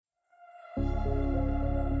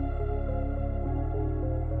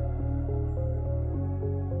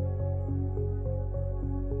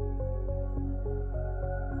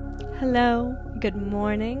Hello, good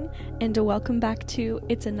morning, and welcome back to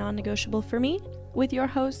It's a Non-Negotiable for Me with your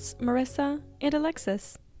hosts Marissa and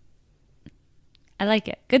Alexis. I like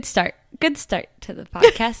it. Good start. Good start to the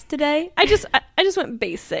podcast today. I just went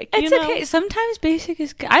basic. It's okay. Sometimes basic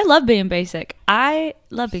is good. I love being basic. I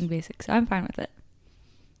love being basic, so I'm fine with it.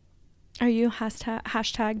 Are you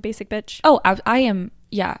hashtag basic bitch? Oh, I am.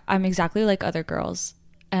 Yeah, I'm exactly like other girls,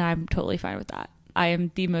 and I'm totally fine with that. I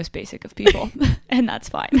am the most basic of people, and that's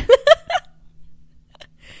fine.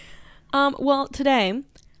 Well, today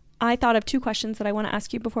I thought of two questions that I want to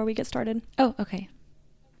ask you before we get started. Oh, okay.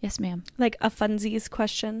 Yes, ma'am. Like a funsies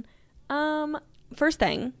question. First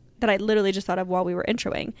thing that I literally just thought of while we were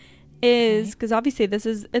introing is, because obviously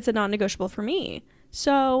it's a non-negotiable for me.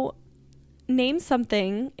 So name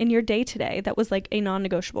something in your day today that was like a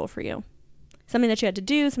non-negotiable for you. Something that you had to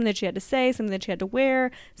do, something that you had to say, something that you had to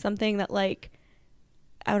wear, something that like,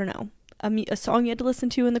 I don't know, a song you had to listen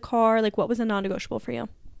to in the car. Like what was a non-negotiable for you?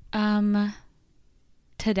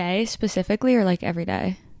 Today specifically, or like every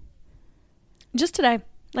day? Just today.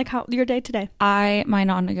 Like how your day today. My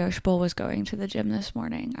non-negotiable was going to the gym this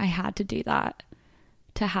morning. I had to do that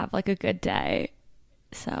to have like a good day.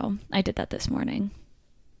 So I did that this morning.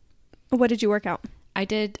 What did you work out? I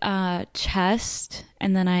did chest,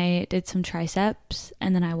 and then I did some triceps,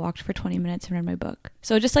 and then I walked for 20 minutes and read my book.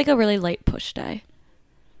 So just like a really light push day.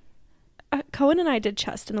 Cohen and I did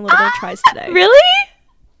chest and a little bit of tries today. Really?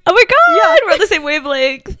 Oh my god! Yeah. We're on the same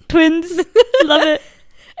wavelength. Twins. Love it.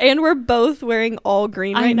 And we're both wearing all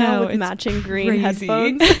green right now with matching green crazy.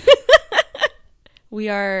 headphones. We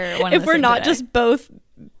are one if we're not just both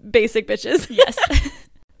basic bitches. Yes.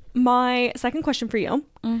 My second question for you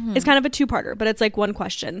is kind of a two-parter, but it's like one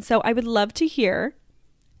question. So I would love to hear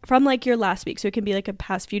from like your last week. So it can be like a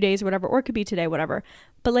past few days or whatever, or it could be today, whatever.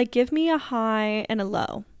 But like give me a high and a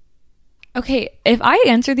low. Okay, if I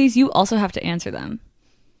answer these, you also have to answer them.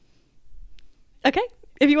 Okay,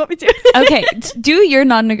 if you want me to. Okay, do your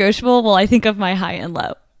non-negotiable while I think of my high and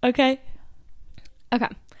low. Okay? Okay.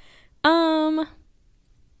 I'm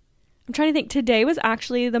trying to think. Today was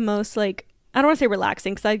actually the most like, I don't want to say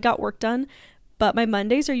relaxing because I got work done, but my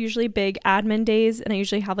Mondays are usually big admin days, and I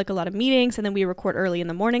usually have like a lot of meetings, and then we record early in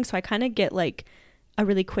the morning, so I kind of get like a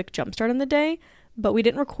really quick jump start on the day. But we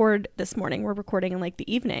didn't record this morning. We're recording in like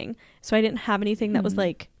the evening, so I didn't have anything that was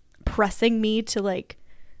like pressing me to like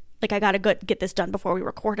I gotta get this done before we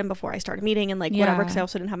record and before I start a meeting and like whatever, because I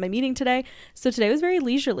also didn't have my meeting today. So today was very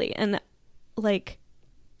leisurely and like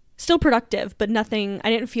still productive, but nothing,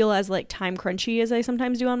 I didn't feel as like time crunchy as I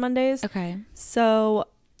sometimes do on Mondays. Okay. So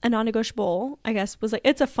a non-negotiable, I guess, was like,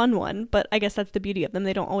 it's a fun one, but I guess that's the beauty of them.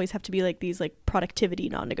 They don't always have to be like these like productivity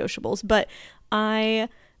non-negotiables. But I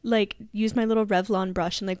like used my little Revlon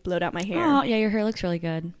brush and like blowed out my hair. Oh, yeah, your hair looks really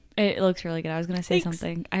good. It looks really good. I was going to say Thanks.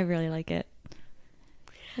 something. I really like it.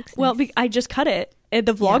 Well, nice. I just cut it.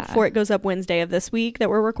 The vlog for it goes up Wednesday of this week that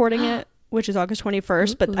we're recording it, which is August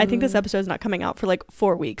 21st. But I think this episode is not coming out for like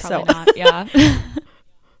 4 weeks. Probably so not, yeah.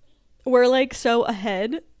 We're like so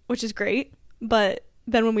ahead, which is great. But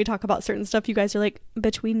then when we talk about certain stuff, you guys are like,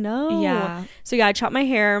 bitch, we know. Yeah. So yeah, I chopped my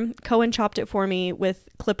hair. Cohen chopped it for me with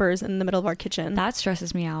clippers in the middle of our kitchen. That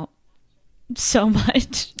stresses me out so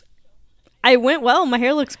much. I went well. My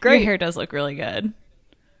hair looks great. Your hair does look really good.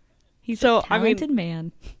 He's so, a talented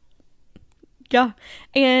man. Yeah.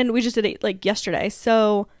 And we just did it like yesterday.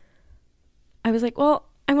 So I was like, well,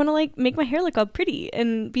 I want to like make my hair look all pretty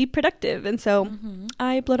and be productive. And so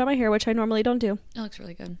I blowed out my hair, which I normally don't do. It looks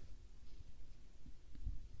really good.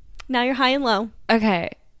 Now you're high and low. Okay.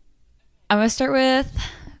 I'm going to start with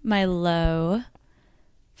my low.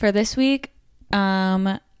 For this week,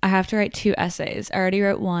 I have to write 2 essays. I already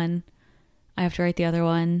wrote one. I have to write the other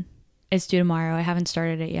one. It's due tomorrow. I haven't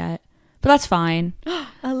started it yet. But that's fine.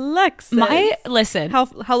 Alexis. Listen.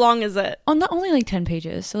 How long is it? Only like 10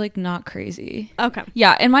 pages, so like not crazy. Okay.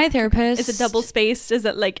 Yeah, and my therapist. Is it double spaced? Is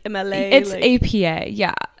it like MLA? It's like... APA,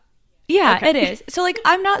 yeah. Yeah, okay. It is. So like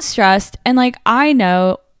I'm not stressed, and like I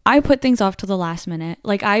know I put things off till the last minute.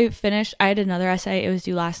 Like I had another essay. It was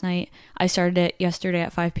due last night. I started it yesterday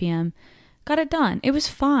at 5 p.m. Got it done. It was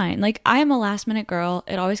fine. Like I am a last minute girl.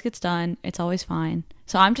 It always gets done. It's always fine.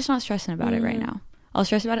 So I'm just not stressing about it right now. I'll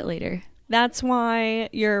stress about it later. That's why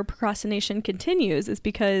your procrastination continues, is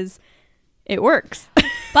because it works.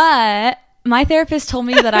 But my therapist told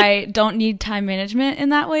me that I don't need time management in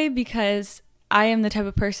that way, because I am the type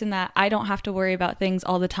of person that I don't have to worry about things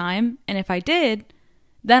all the time. And if I did,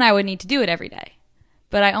 then I would need to do it every day.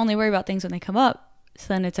 But I only worry about things when they come up. So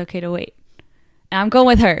then it's okay to wait. And I'm going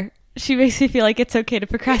with her. She makes me feel like it's okay to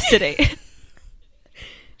procrastinate.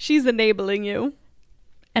 She's enabling you.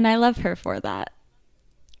 And I love her for that.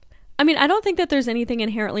 I mean, I don't think that there's anything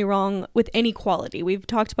inherently wrong with any quality. We've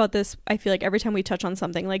talked about this, I feel like, every time we touch on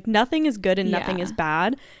something. Like, nothing is good and nothing is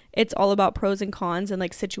bad. It's all about pros and cons and,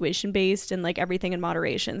 like, situation-based and, like, everything in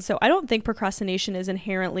moderation. So I don't think procrastination is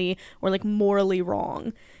inherently or, like, morally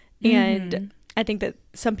wrong. And I think that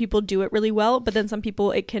some people do it really well, but then some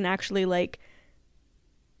people, it can actually, like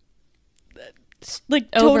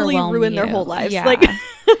totally ruin their whole lives. Yeah. Like,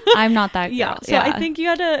 I'm not that girl. Yeah. So I think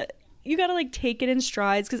you gotta like take it in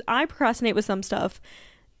strides, because I procrastinate with some stuff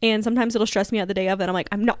and sometimes it'll stress me out the day of, and I'm like,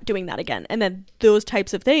 I'm not doing that again. And then those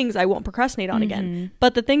types of things I won't procrastinate on again.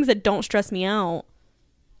 But the things that don't stress me out,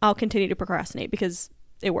 I'll continue to procrastinate because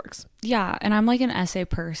it works. Yeah. And I'm like an essay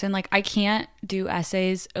person. Like, I can't do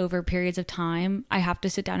essays over periods of time. I have to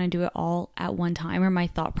sit down and do it all at one time, or my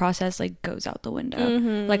thought process like goes out the window.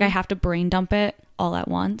 Like, I have to brain dump it all at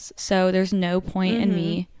once. So there's no point in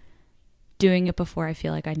me doing it before I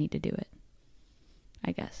feel like I need to do it,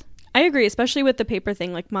 I guess. I agree, especially with the paper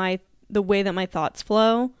thing. Like, the way that my thoughts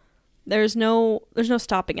flow, there's no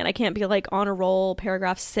stopping it. I can't be like on a roll,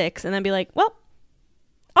 paragraph 6, and then be like, well,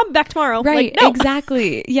 I'll be back tomorrow. Right. Like, no.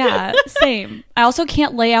 Exactly. Yeah. Same. I also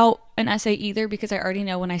can't lay out an essay either, because I already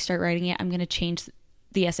know when I start writing it, I'm going to change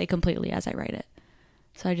the essay completely as I write it.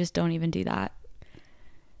 So I just don't even do that.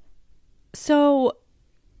 So,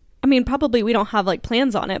 I mean, probably we don't have like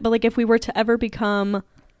plans on it, but like if we were to ever become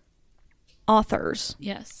authors,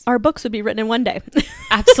 yes, our books would be written in one day.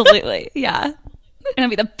 Absolutely. Yeah. It'll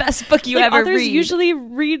be the best book you ever authors read. Usually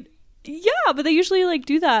read. Yeah, but they usually like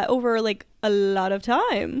do that over like a lot of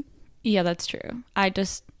time. Yeah, that's true.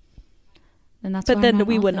 But then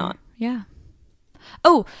we would not. Yeah.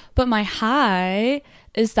 Oh, but my high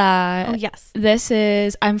is that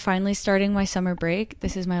I'm finally starting my summer break.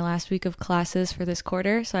 This is my last week of classes for this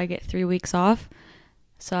quarter, so I get 3 weeks off.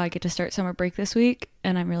 So I get to start summer break this week,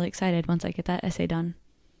 and I'm really excited once I get that essay done.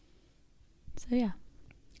 So yeah.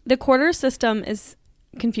 The quarter system is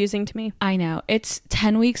confusing to me. I know. It's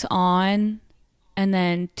 10 weeks on and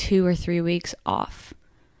then 2 or 3 weeks off.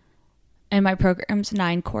 And my program's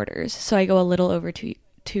 9 quarters, so I go a little over 2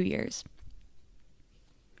 years.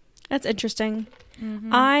 That's interesting.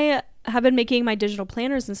 I have been making my digital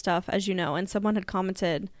planners and stuff, as you know, and someone had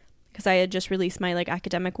commented, because I had just released my like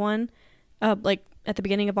academic one like at the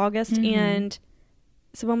beginning of August, and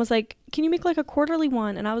someone was like, can you make like a quarterly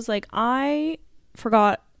one? And I was like, I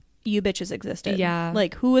forgot you bitches existed. Yeah.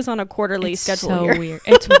 Like, who is on a quarterly schedule so here? Weird.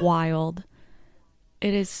 It's wild.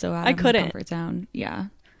 It is so out of my comfort zone. Yeah.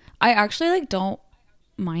 I actually like don't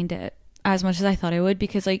mind it as much as I thought I would,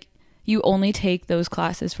 because like you only take those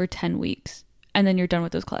classes for 10 weeks and then you're done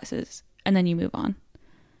with those classes and then you move on.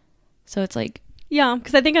 So it's like, yeah,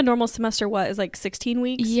 because I think a normal semester is like 16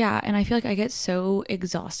 weeks. Yeah, and I feel like I get so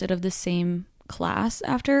exhausted of the same class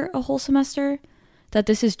after a whole semester that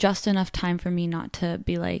this is just enough time for me not to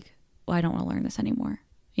be like, well, I don't want to learn this anymore,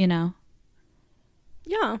 you know?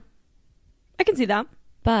 Yeah, I can see that.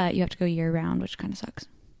 But you have to go year round, which kind of sucks.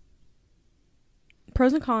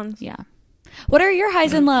 Pros and cons. Yeah. What are your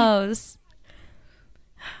highs and lows?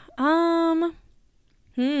 Oh,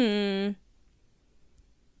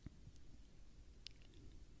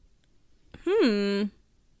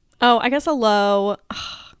 I guess a low.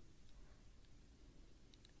 I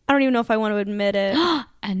don't even know if I want to admit it.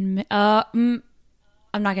 And I'm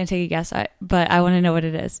not going to take a guess, but I want to know what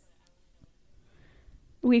it is.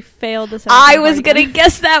 We failed this. I was going to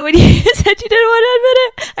guess that when you said you didn't want to admit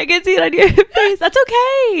it. I can see it on your face. That's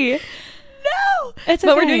okay. No. It's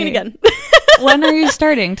okay. But we're doing it again. When are you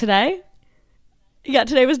starting? Today? Yeah,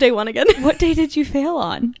 today was day 1 again. What day did you fail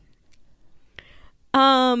on?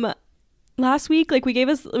 Last week, like we gave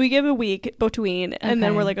a week between, and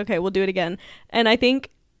then we're like, okay, we'll do it again. And I think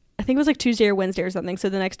it was like Tuesday or Wednesday or something. So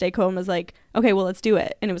the next day Cohen was like, okay, well, let's do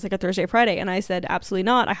it. And it was like a Thursday or Friday. And I said, absolutely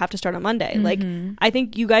not. I have to start on Monday. Like, I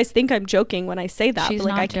think you guys think I'm joking when I say that, but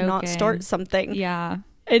like I cannot start something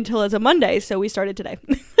until it's a Monday. So we started today.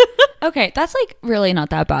 Okay. That's like really not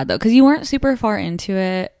that bad though, because you weren't super far into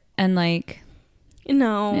it. And like,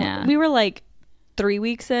 no, we were like 3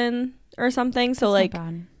 weeks in or something. So that's like,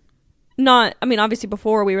 not, I mean, obviously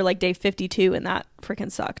before we were like day 52 and that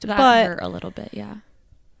freaking sucked. That but hurt a little bit, yeah.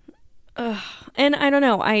 And I don't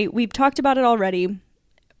know, we've talked about it already,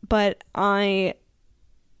 but I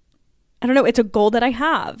don't know, it's a goal that I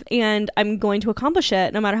have and I'm going to accomplish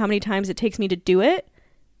it no matter how many times it takes me to do it.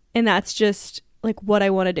 And that's just like what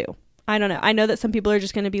I want to do. I don't know. I know that some people are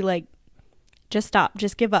just going to be like, just stop,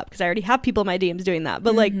 just give up, because I already have people in my DMs doing that.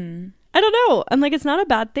 But like, I don't know. I'm like, it's not a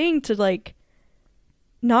bad thing to like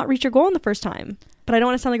not reach your goal in the first time. But I don't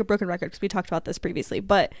want to sound like a broken record because we talked about this previously.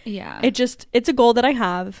 But yeah, it's a goal that I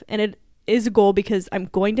have, and is a goal because I'm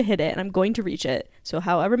going to hit it and I'm going to reach it. So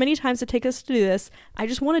however many times it takes us to do this, I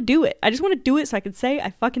just want to do it. I just want to do it so I can say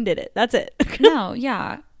I fucking did it. That's it. No,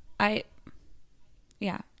 yeah.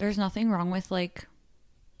 There's nothing wrong with like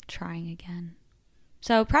trying again.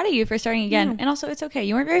 So proud of you for starting again. Yeah. And also it's okay.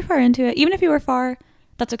 You weren't very far into it. Even if you were far,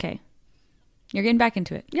 that's okay. You're getting back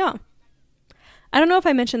into it. Yeah. I don't know if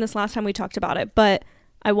I mentioned this last time we talked about it, but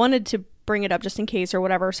I wanted to bring it up just in case or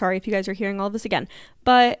whatever. Sorry if you guys are hearing all of this again.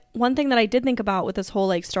 But one thing that I did think about with this whole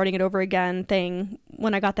like starting it over again thing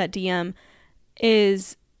when I got that DM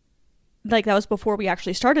is like that was before we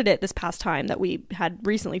actually started it this past time that we had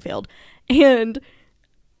recently failed. And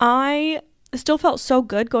I still felt so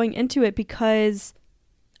good going into it because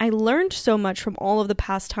I learned so much from all of the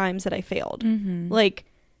past times that I failed. Mm-hmm. Like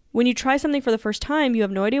when you try something for the first time, you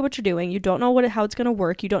have no idea what you're doing. You don't know how it's going to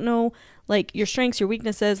work. You don't know like your strengths, your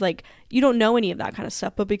weaknesses, like you don't know any of that kind of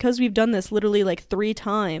stuff. But because we've done this literally like 3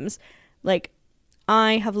 times, like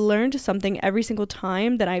I have learned something every single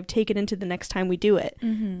time that I've taken into the next time we do it.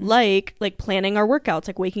 Mm-hmm. Like planning our workouts,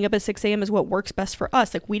 like waking up at 6 a.m. is what works best for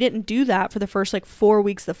us. Like we didn't do that for the first like 4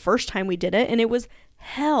 weeks the first time we did it. And it was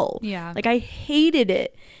hell. Yeah. Like I hated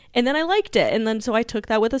it. And then I liked it. And then so I took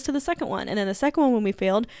that with us to the second one. And then the second one when we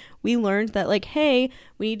failed, we learned that like, hey,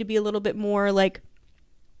 we need to be a little bit more like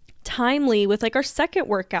timely with like our second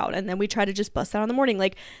workout. And then we try to just bust out in the morning.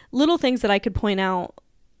 Like little things that I could point out.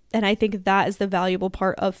 And I think that is the valuable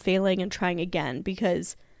part of failing and trying again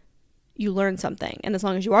because you learn something. And as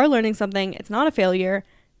long as you are learning something, it's not a failure.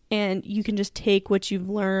 And you can just take what you've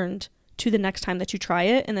learned to the next time that you try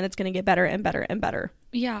it. And then it's going to get better and better and better.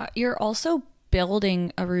 Yeah. You're also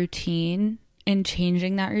building a routine and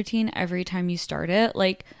changing that routine every time you start it.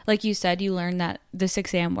 Like you said, you learned that the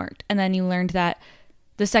 6 a.m. worked. And then you learned that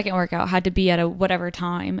the second workout had to be at a whatever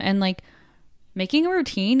time. And like making a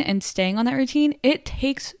routine and staying on that routine, it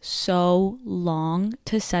takes so long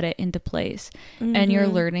to set it into place. Mm-hmm. And you're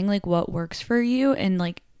learning like what works for you and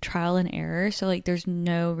like trial and error. So like there's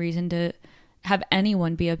no reason to have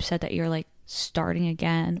anyone be upset that you're like starting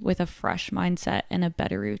again with a fresh mindset and a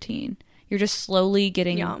better routine. You're just slowly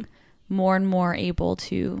getting more and more able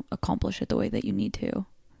to accomplish it the way that you need to.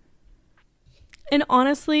 And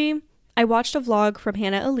honestly, I watched a vlog from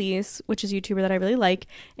Hannah Elise, which is a YouTuber that I really like,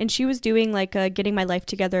 and she was doing like a getting my life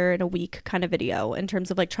together in a week kind of video in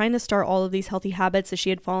terms of like trying to start all of these healthy habits that she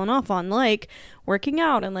had fallen off on, like working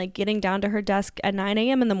out and like getting down to her desk at 9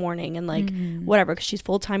 a.m. in the morning and like whatever, because she's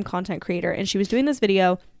full-time content creator. And she was doing this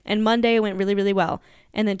video, and Monday went really, really well.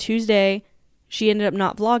 And then Tuesday, she ended up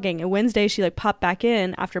not vlogging. And Wednesday, she like popped back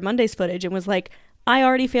in after Monday's footage and was like, I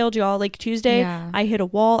already failed, y'all. Like Tuesday, I hit a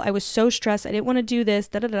wall. I was so stressed. I didn't want to do this,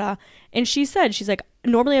 da da da. And she said, she's like,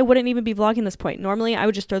 normally I wouldn't even be vlogging this point. Normally I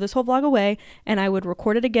would just throw this whole vlog away and I would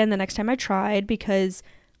record it again the next time I tried because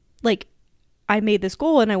like I made this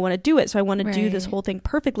goal and I want to do it. So I want to do this whole thing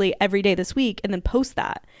perfectly every day this week and then post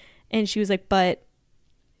that. And she was like, but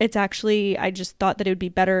it's actually, I just thought that it would be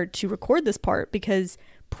better to record this part because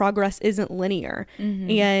progress isn't linear.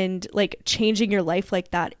 And like changing your life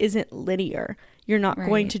like that isn't linear. You're not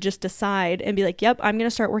going to just decide and be like, yep, I'm going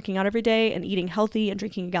to start working out every day and eating healthy and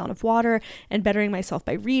drinking a gallon of water and bettering myself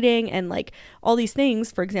by reading and like all these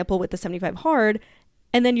things, for example, with the 75 hard.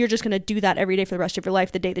 And then you're just going to do that every day for the rest of your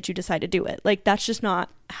life, the day that you decide to do it. Like that's just not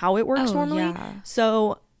how it works normally. Yeah.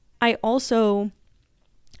 So I also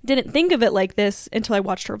didn't think of it like this until I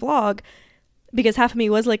watched her vlog, because half of me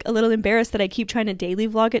was like a little embarrassed that I keep trying to daily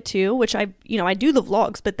vlog it too, which I do the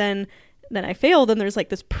vlogs, but then I failed and there's like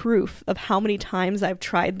this proof of how many times I've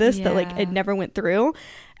tried this that like it never went through.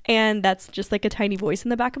 And that's just like a tiny voice in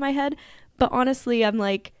the back of my head. But honestly, I'm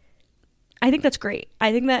like, I think that's great.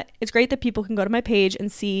 I think that it's great that people can go to my page and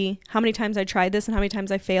see how many times I tried this and how many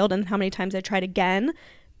times I failed and how many times I tried again,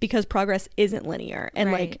 because progress isn't linear.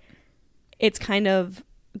 And like, it's kind of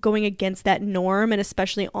going against that norm, and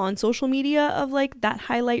especially on social media of like that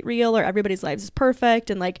highlight reel or everybody's lives is perfect,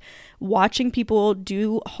 and like watching people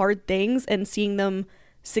do hard things and seeing them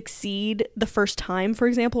succeed the first time, for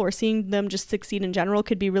example, or seeing them just succeed in general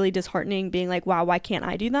could be really disheartening, being like, wow, why can't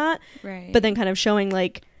I do that? But then kind of showing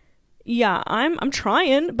like, yeah, I'm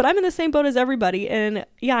trying, but I'm in the same boat as everybody, and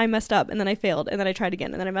yeah, I messed up and then I failed and then I tried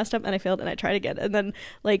again and then I messed up and I failed and I tried again, and then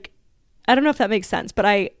like, I don't know if that makes sense, but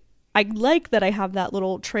I like that I have that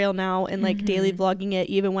little trail now and like daily vlogging it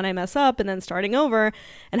even when I mess up and then starting over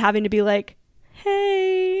and having to be like,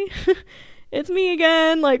 hey, it's me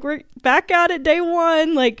again. Like we're back at it day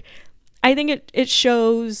one. Like I think it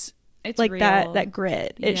shows it's like real. that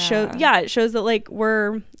grit. It shows that like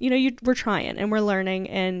we're trying and we're learning,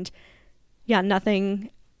 and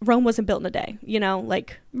Rome wasn't built in a day,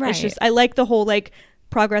 like it's just, I like the whole like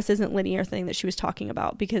progress isn't linear thing that she was talking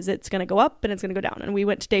about, because it's going to go up and it's going to go down. And we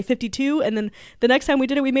went to day 52, and then the next time we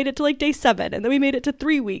did it, we made it to like day 7, and then we made it to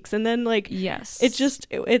 3 weeks, and then like, yes,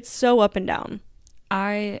 it's so up and down.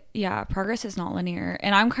 Progress is not linear,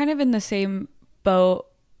 and I'm kind of in the same boat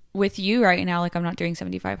with you right now. Like, I'm not doing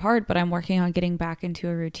 75 hard, but I'm working on getting back into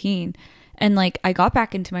a routine. And like, I got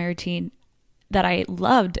back into my routine that I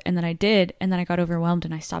loved, and then I did, and then I got overwhelmed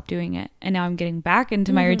and I stopped doing it. And now I'm getting back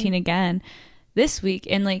into my routine again this week.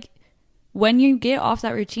 And like, when you get off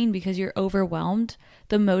that routine because you're overwhelmed,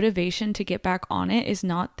 the motivation to get back on it is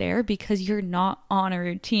not there, because you're not on a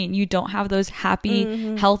routine. You don't have those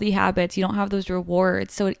happy, healthy habits. You don't have those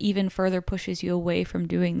rewards. So it even further pushes you away from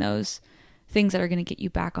doing those things that are going to get you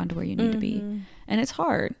back onto where you need to be. And it's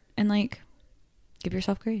hard. And like, give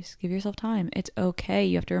yourself grace, give yourself time. It's okay.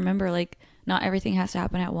 You have to remember, like, not everything has to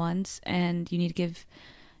happen at once, and you need to give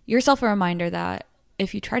yourself a reminder that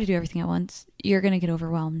if you try to do everything at once, you're going to get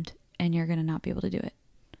overwhelmed and you're going to not be able to do it.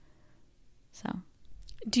 So,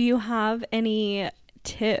 do you have any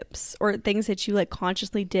tips or things that you like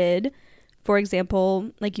consciously did? For example,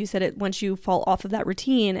 like you said, once you fall off of that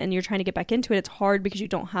routine and you're trying to get back into it, it's hard because you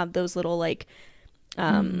don't have those little like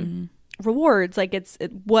rewards. Like,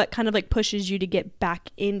 what kind of like pushes you to get back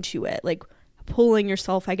into it, like pulling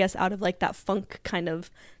yourself, I guess, out of like that funk kind of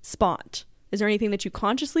spot. Is there anything that you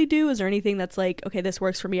consciously do? Is there anything that's like, okay, this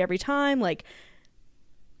works for me every time? Like,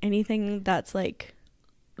 anything that's like,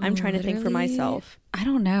 I'm trying to think for myself. I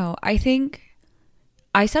don't know. I think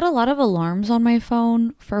I set a lot of alarms on my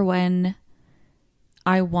phone for when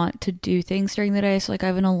I want to do things during the day. So like, I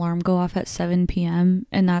have an alarm go off at 7 p.m.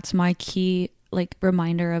 and that's my key like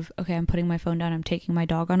reminder of, okay, I'm putting my phone down, I'm taking my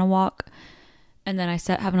dog on a walk. And then I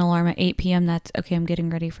have an alarm at 8 p.m. That's, okay, I'm getting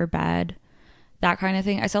ready for bed. That kind of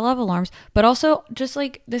thing. I set a lot of alarms. But also, just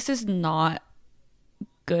like, this is not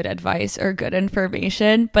good advice or good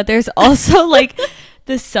information. But there's also like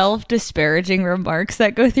the self-disparaging remarks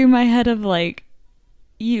that go through my head of like,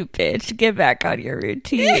 you bitch, get back on your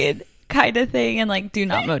routine kind of thing. And like, do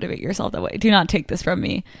not motivate yourself that way. Do not take this from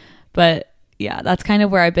me. But yeah, that's kind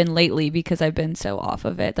of where I've been lately, because I've been so off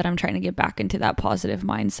of it that I'm trying to get back into that positive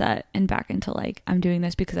mindset and back into like, I'm doing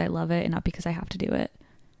this because I love it and not because I have to do it.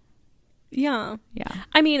 Yeah. Yeah.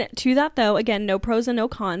 I mean, to that though, again, no pros and no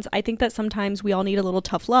cons. I think that sometimes we all need a little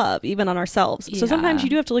tough love, even on ourselves. So sometimes you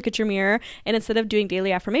do have to look at your mirror, and instead of doing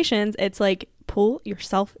daily affirmations, it's like, pull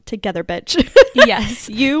yourself together, bitch. Yes.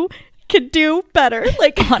 You can do better.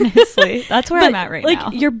 Like, honestly, that's where I'm at right now.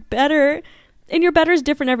 Like, you're better. And your better is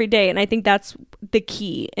different every day. And I think that's the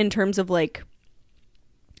key in terms of like,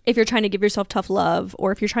 if you're trying to give yourself tough love,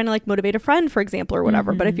 or if you're trying to like motivate a friend, for example, or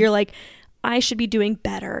whatever. But if you're like, I should be doing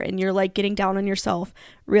better, and you're like getting down on yourself,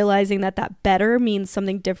 realizing that better means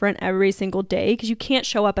something different every single day, because you can't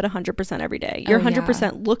show up at 100% every day. Your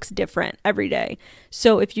 100% looks different every day.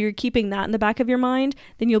 So if you're keeping that in the back of your mind,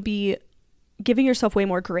 then you'll be giving yourself way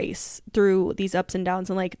more grace through these ups and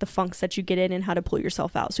downs and like the funks that you get in, and how to pull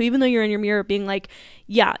yourself out. So even though you're in your mirror being like,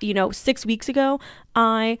 yeah, 6 weeks ago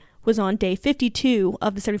I was on day 52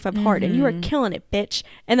 of the 75 hard and you are killing it, bitch.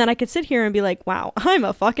 And then I could sit here and be like, wow, I'm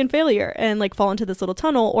a fucking failure, and like fall into this little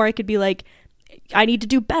tunnel. Or I could be like, I need to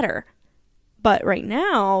do better. But right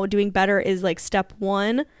now, doing better is like step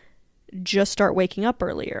 1, just start waking up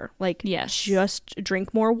earlier. Like, yes, just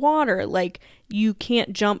drink more water. Like, you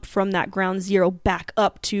can't jump from that ground zero back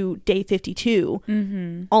up to day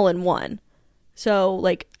 52 all in one. So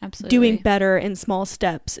like, absolutely, doing better in small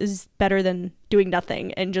steps is better than doing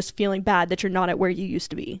nothing and just feeling bad that you're not at where you used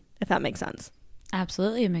to be, if that makes sense.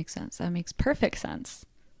 Absolutely, it makes sense. That makes perfect sense,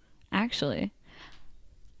 actually.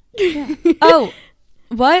 Yeah. Oh,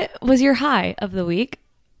 what was your high of the week?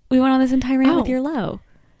 We went on this entire rant with your low.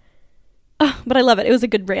 But I love it. It was a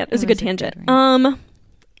good rant. It was a good tangent.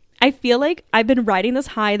 I feel like I've been riding this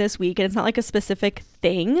high this week, and it's not like a specific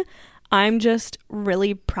thing. I'm just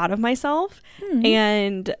really proud of myself.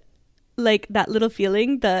 And like that little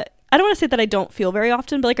feeling that I don't want to say that I don't feel very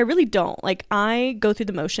often, but like I really don't. Like, I go through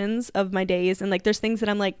the motions of my days, and like there's things that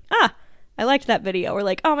I'm like, I liked that video, or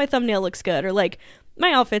like, oh, my thumbnail looks good, or like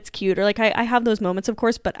my outfit's cute, or like I have those moments, of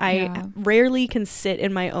course, but I rarely can sit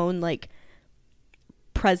in my own like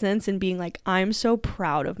presence and being like, I'm so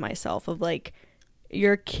proud of myself, of like,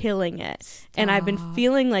 you're killing it. Stop. And I've been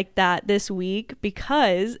feeling like that this week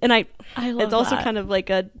because, and I love it's also that. Kind of like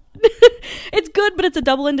a it's good, but it's a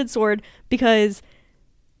double-ended sword, because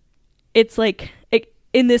it's like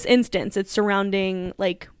in this instance it's surrounding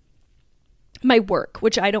like my work,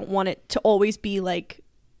 which I don't want it to always be like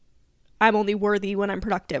I'm only worthy when I'm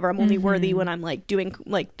productive, or I'm only worthy when I'm like doing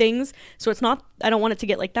like things. So it's not, I don't want it to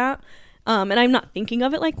get like that. And I'm not thinking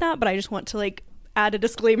of it like that, but I just want to like add a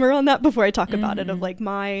disclaimer on that before I talk about it, of like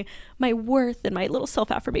my worth and my little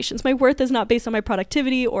self-affirmations. My worth is not based on my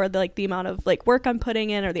productivity or the amount of like work I'm putting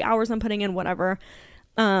in or the hours I'm putting in, whatever.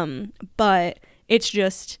 But it's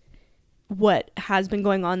just what has been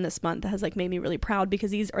going on this month that has like made me really proud,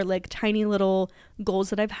 because these are like tiny little goals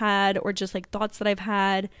that I've had, or just like thoughts that I've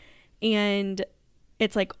had, and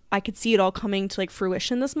it's like I could see it all coming to like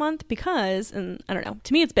fruition this month, because, and I don't know,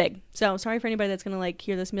 to me it's big. So sorry for anybody that's gonna like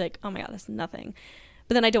hear this and be like, oh my god, that's nothing.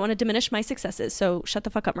 But then I don't want to diminish my successes, so shut the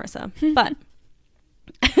fuck up, Marissa. But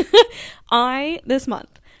I this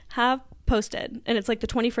month have posted, and it's like the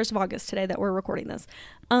 21st of August today that we're recording this,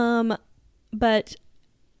 but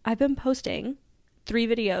I've been posting 3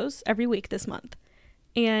 videos every week this month,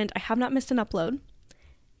 and I have not missed an upload,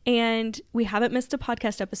 and we haven't missed a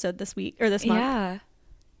podcast episode this week or this month. Yeah.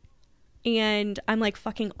 And I'm like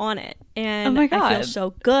fucking on it, and Oh my God. I feel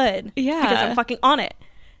so good. Yeah. Because I'm fucking on it.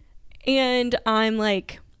 And I'm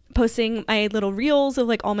like posting my little reels of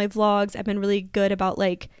like all my vlogs. I've been really good about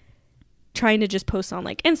like trying to just post on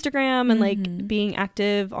like Instagram and like being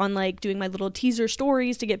active on like doing my little teaser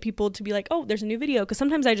stories to get people to be like, oh, there's a new video. Because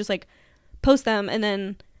sometimes I just like post them and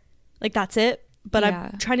then like that's it. But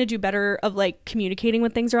I'm trying to do better of like communicating when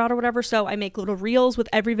things are out or whatever. So I make little reels with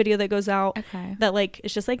every video that goes out. Okay. That like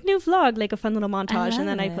it's just like new vlog, like a fun little montage, and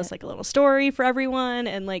then I post like a little story for everyone,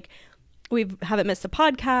 and like we haven't missed a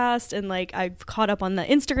podcast, and like I've caught up on the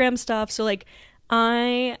Instagram stuff. So like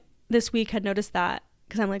I this week had noticed that,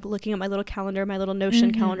 because I'm like looking at my little calendar, my little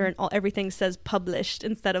Notion calendar, and everything says published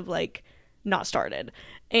instead of like not started,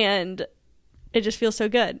 and it just feels so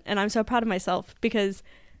good, and I'm so proud of myself, because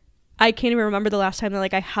I can't even remember the last time that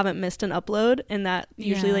like I haven't missed an upload, and that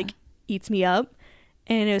usually like eats me up.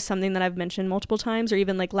 And it was something that I've mentioned multiple times, or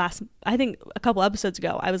even like I think a couple episodes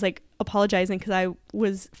ago, I was like apologizing because I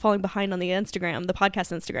was falling behind on the Instagram, the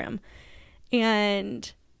podcast Instagram.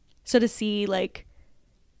 And so to see like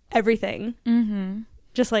everything,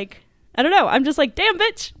 just like, I don't know, I'm just like, damn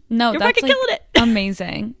bitch, No, you're that's fucking like killing it.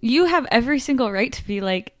 amazing. You have every single right to be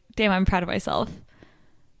like, damn, I'm proud of myself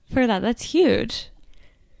for that. That's huge.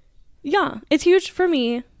 Yeah, it's huge for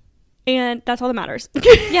me, and that's all that matters.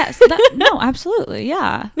 Yes. No, absolutely.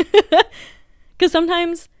 Yeah. Because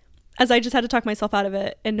sometimes, as I just had to talk myself out of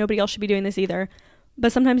it, and nobody else should be doing this either,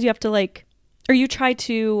 but sometimes you have to like, or you try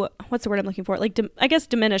to, what's the word I'm looking for? Like, I guess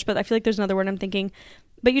diminish, but I feel like there's another word I'm thinking.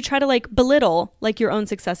 But you try to like belittle like your own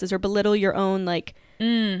successes, or belittle your own like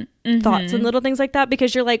thoughts and little things like that,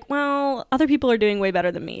 because you're like, well, other people are doing way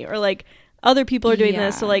better than me, or like other people are doing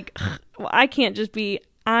this, so like, well, I can't just be,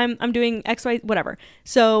 I'm doing X, Y, whatever.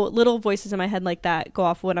 So little voices in my head like that go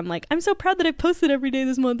off when I'm like, I'm so proud that I posted every day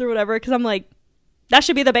this month or whatever, because I'm like, that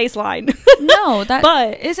should be the baseline. No, that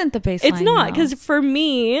but isn't the baseline. it's not, because for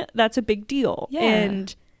me that's a big deal. Yeah.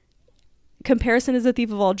 And comparison is a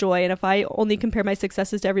thief of all joy, and if I only compare my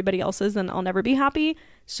successes to everybody else's, then I'll never be happy.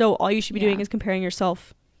 So all you should be doing is comparing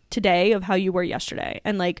yourself today of how you were yesterday.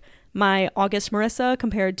 And like my August Marissa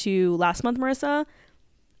compared to last month Marissa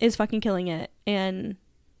is fucking killing it, and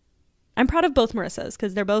I'm proud of both Marissas,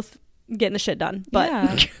 because they're both getting the shit done.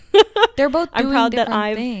 But they're both doing I'm proud that different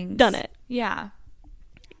I've things. done it. Yeah.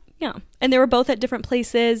 Yeah. And they were both at different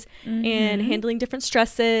places and handling different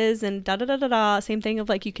stresses and da da da da da. Same thing of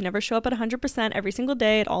like, you can never show up at 100% every single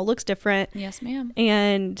day. It all looks different. Yes, ma'am.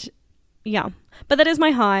 And yeah, but that is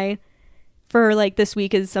my high for like this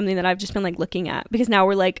week, is something that I've just been like looking at, because now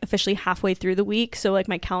we're like officially halfway through the week. So like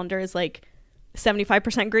my calendar is like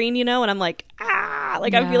 75% green, you know, and I'm like,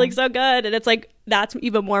 like I'm feeling so good. And it's like, that's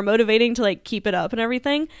even more motivating to like keep it up and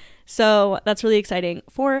everything. So that's really exciting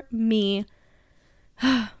for me.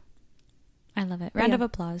 I love it. Round of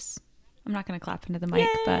applause. I'm not going to clap into the mic,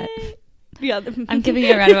 but yeah, I'm giving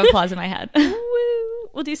you a round of applause in my head. Woo.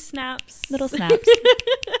 We'll do snaps. Little snaps.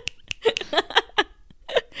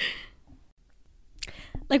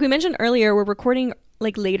 Like we mentioned earlier, we're recording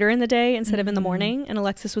like later in the day instead of in the morning, and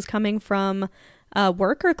Alexis was coming from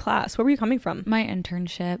work or class. Where were you coming from? My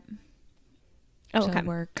internship. Oh, So okay.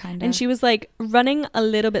 work, kind of. And she was like running a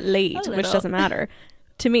little bit late, which doesn't matter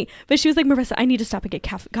to me. But she was like, Marissa, I need to stop and get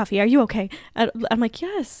coffee. Are you okay? And I'm like,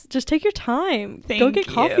 yes, just take your time. Go get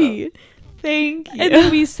coffee. Thank you. And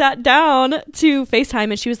then we sat down to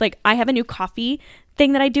FaceTime, and she was like, I have a new coffee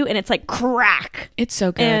thing that I do, and it's like crack. It's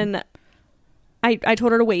so good. And I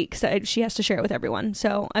told her to wait, because she has to share it with everyone.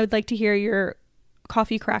 So I would like to hear your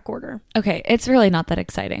coffee crack order. Okay, it's really not that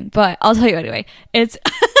exciting, but I'll tell you anyway. It's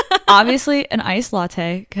obviously an iced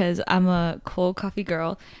latte, because I'm a cold coffee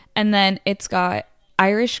girl. And then it's got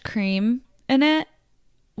Irish cream in it,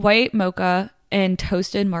 white mocha, and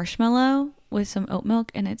toasted marshmallow with some oat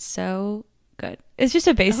milk. And it's so good. It's just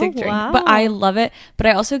a basic drink, but I love it. But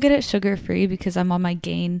I also get it sugar free because I'm on my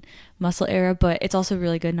gain muscle era. But it's also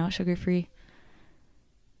really good, not sugar free.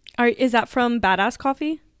 Is that from Badass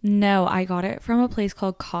Coffee? No, I got it from a place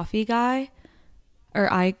called Coffee Guy.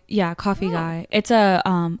 Coffee Guy. It's a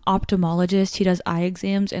ophthalmologist. He does eye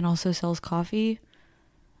exams and also sells coffee.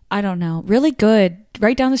 I don't know. Really good.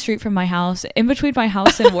 Right down the street from my house, in between my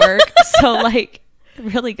house and work. So like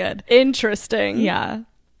really good. Interesting. Yeah.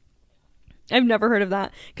 I've never heard of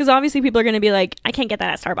that. Because obviously people are going to be like, I can't get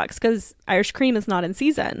that at Starbucks because Irish cream is not in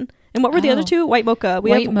season. And what were the other two? White mocha.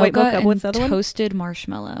 We have white mocha. What's the other one? Toasted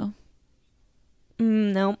marshmallow.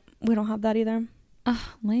 No, we don't have that either.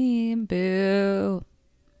 Lame. Boo.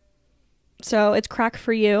 So it's crack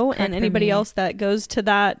for you and anybody else that goes to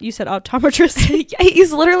that. You said optometrist.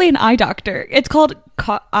 He's literally an eye doctor. It's called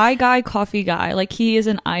Eye Guy Coffee Guy. Like he is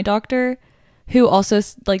an eye doctor who also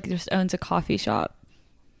like just owns a coffee shop.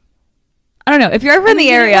 I don't know if you're ever in the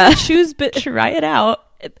area. Try it out.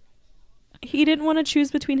 He didn't want to choose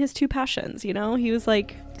between his two passions. You know, he was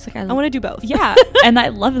like, I want to do both. Yeah, and I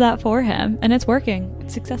love that for him, and it's working.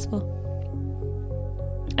 It's successful.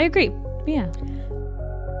 I agree. Yeah.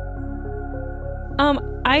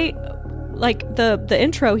 I like the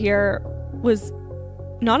intro here was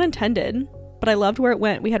not intended, but I loved where it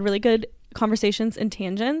went. We had really good conversations and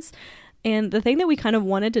tangents. And the thing that we kind of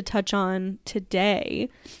wanted to touch on today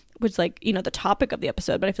was like, you know, the topic of the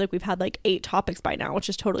episode, but I feel like we've had like 8 topics by now, which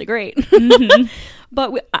is totally great. Mm-hmm.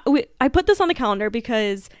 But I put this on the calendar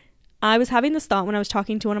because I was having this thought when I was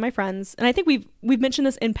talking to one of my friends, and I think we've mentioned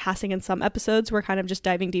this in passing in some episodes. We're kind of just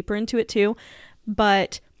diving deeper into it too.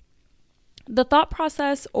 But the thought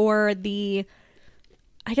process or the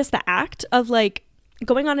act of like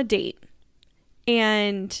going on a date,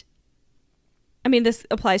 and I mean, this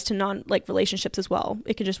applies to relationships as well.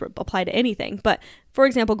 It could just apply to anything. But for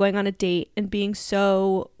example, going on a date and being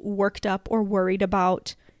so worked up or worried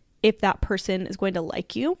about if that person is going to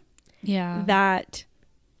like you. Yeah. That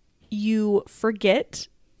you forget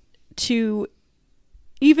to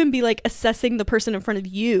even be like assessing the person in front of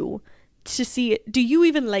you to see, do you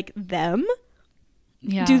even like them?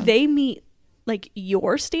 Yeah. Do they meet like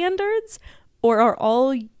your standards, or are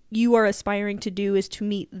all you are aspiring to do is to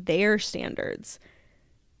meet their standards?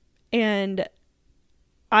 And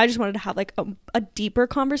I just wanted to have like a deeper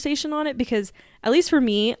conversation on it, because at least for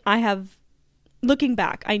me, looking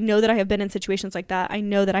back, I know that I have been in situations like that. I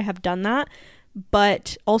know that I have done that,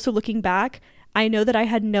 but also looking back, I know that I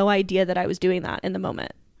had no idea that I was doing that in the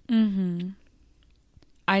moment. Mm-hmm.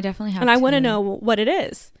 I definitely have. And I want to know what it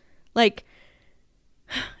is. Like,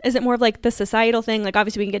 is it more of like the societal thing? Like,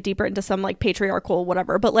 obviously we can get deeper into some like patriarchal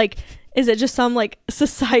whatever, but like, is it just some like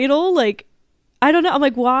societal, like, I don't know. I'm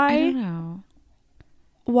like, why? I don't know.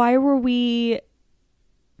 Why were we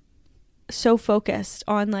so focused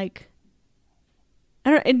on like,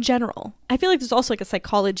 I don't know, in general? I feel like there's also like a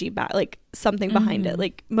psychology like something behind it.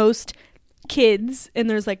 Like most kids, and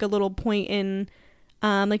there's like a little point in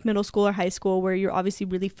like middle school or high school where you're obviously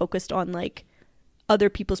really focused on like other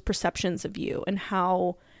people's perceptions of you and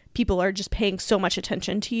how people are just paying so much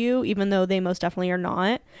attention to you, even though they most definitely are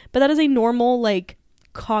not. But that is a normal like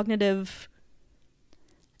cognitive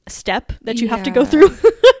step that you have to go through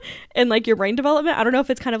in like your brain development. I don't know if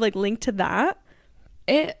it's kind of like linked to that.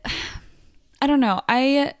 I don't know.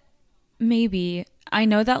 I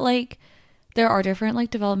know that like there are different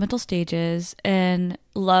like developmental stages, and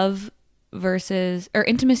love versus, or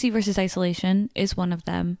intimacy versus isolation is one of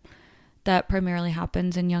them that primarily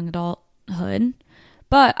happens in young adulthood.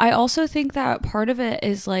 But I also think that part of it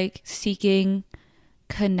is like seeking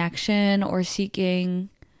connection or seeking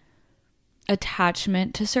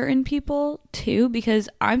attachment to certain people too, because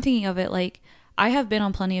I'm thinking of it like I have been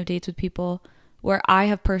on plenty of dates with people where I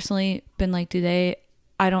have personally been like,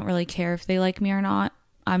 I don't really care if they like me or not.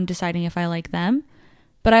 I'm deciding if I like them.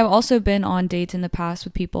 But I've also been on dates in the past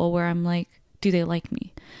with people where I'm like, do they like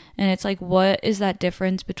me? And it's like, what is that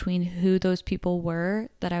difference between who those people were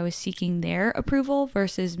that I was seeking their approval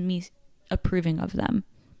versus me approving of them,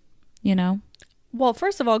 you know? Well,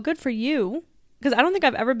 first of all, good for you, because I don't think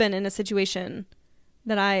I've ever been in a situation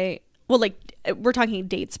that like we're talking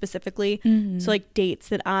dates specifically. Mm-hmm. So like dates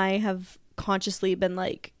that I have consciously been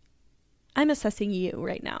like, I'm assessing you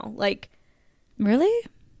right now. Like, really?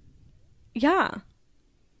 Yeah.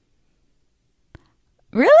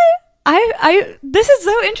 Really? I this is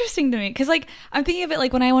so interesting to me, because like I'm thinking of it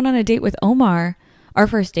like when I went on a date with Omar, our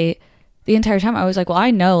first date, the entire time I was like, well, I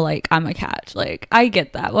know like I'm a catch, like I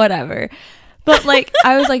get that, whatever. But like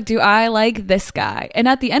I was like, do I like this guy? And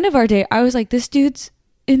at the end of our date, I was like, this dude's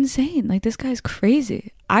insane, like this guy's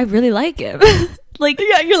crazy, I really like him. Like,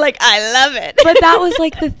 Yeah, you're like, I love it. but that was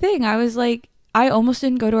like the thing. I was like, I almost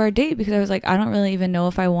didn't go to our date because I was like, I don't really even know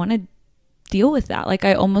if I want to deal with that. Like,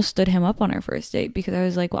 I almost stood him up on our first date because I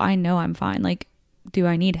was like, well, I know I'm fine. Like, do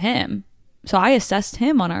I need him? So I assessed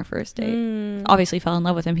him on our first date. Obviously fell in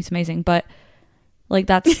love with him. He's amazing. But like,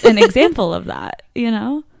 that's an example of that, you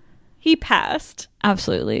know? He passed.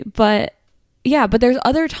 Absolutely. But yeah, but there's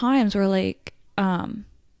other times where like,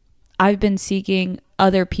 I've been seeking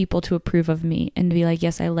other people to approve of me and to be like,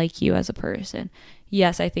 yes, I like you as a person.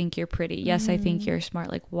 Yes, I think you're pretty. Yes, I think you're smart.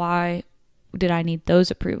 Like, why did I need those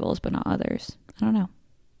approvals but not others? I don't know.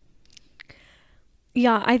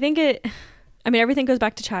 Yeah, I think everything goes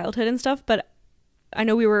back to childhood and stuff, but I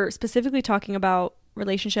know we were specifically talking about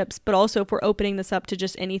relationships, but also if we're opening this up to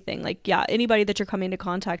just anything, like, yeah, anybody that you're coming into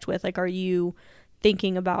contact with, like, are you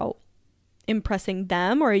thinking about impressing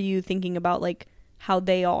them, or are you thinking about like how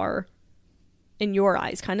they are in your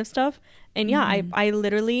eyes, kind of stuff? And yeah, I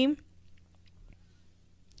literally,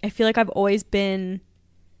 I feel like I've always been,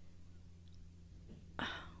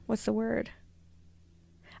 what's the word?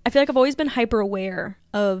 I feel like I've always been hyper aware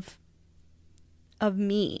of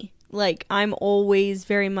me. Like, I'm always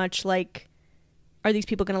very much like, are these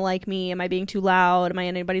people gonna like me? Am I being too loud? Am I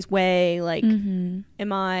in anybody's way? Like, am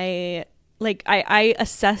I, like, I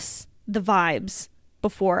assess the vibes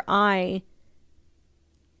before I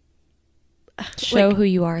show like, who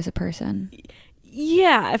you are as a person.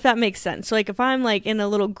 Yeah, if that makes sense. So like, if I'm like in a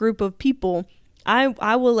little group of people, I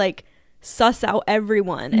will like suss out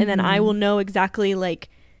everyone, and then I will know exactly like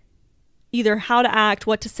either how to act,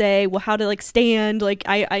 what to say, well, how to like stand. Like,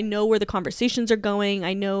 I know where the conversations are going.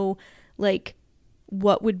 I know like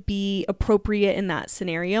what would be appropriate in that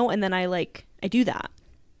scenario, and then I do that,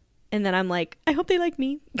 and then I'm like, I hope they like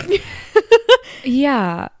me.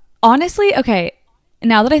 Yeah, honestly, okay,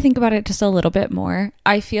 now that I think about it just a little bit more,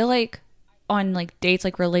 I feel like on like dates,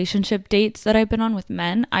 like relationship dates that I've been on with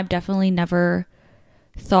men, I've definitely never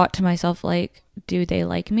thought to myself like, do they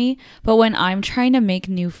like me? But when I'm trying to make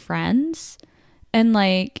new friends and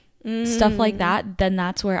like stuff like that, then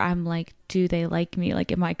that's where I'm like, do they like me?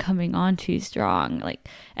 Like, am I coming on too strong? Like,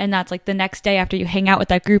 and that's like the next day after you hang out with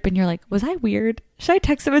that group and you're like, was I weird? Should I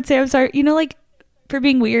text them and say I'm sorry? You know, like for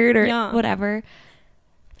being weird or whatever.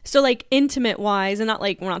 So like intimate wise, and not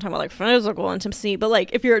like, we're not talking about like physical intimacy, but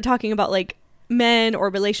like if you're talking about like men or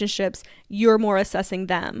relationships, you're more assessing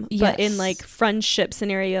them. Yes. But in like friendship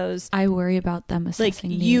scenarios, I worry about them assessing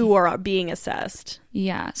like me. You are being assessed.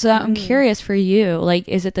 Yeah. So I'm curious for you, like,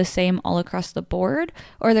 is it the same all across the board,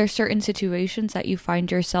 or are there certain situations that you find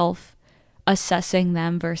yourself assessing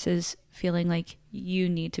them versus feeling like you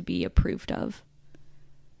need to be approved of?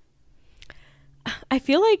 I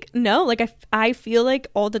feel like no, like I feel like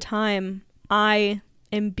all the time I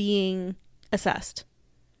am being assessed.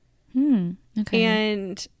 Okay.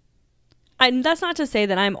 And that's not to say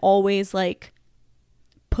that I'm always like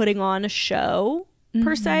putting on a show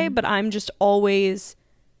per se, but I'm just always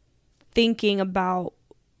thinking about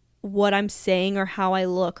what I'm saying or how I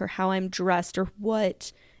look or how I'm dressed, or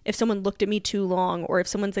what if someone looked at me too long, or if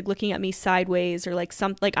someone's like looking at me sideways, or like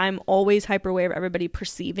like I'm always hyper aware of everybody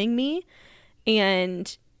perceiving me.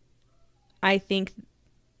 And I think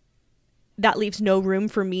that leaves no room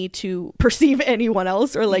for me to perceive anyone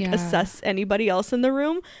else or like assess anybody else in the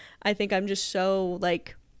room. I think I'm just so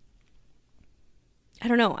like, I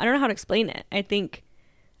don't know how to explain it. I think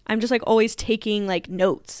I'm just like always taking like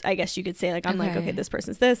notes, I guess you could say. Like, I'm like, okay, this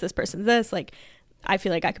person's this person's this. Like, I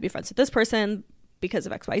feel like I could be friends with this person because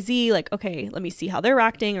of XYZ. Like, okay, let me see how they're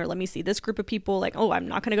acting, or let me see this group of people. Like, oh, I'm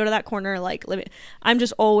not going to go to that corner. Like, I'm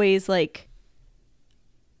just always like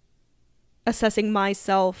assessing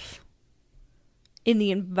myself in the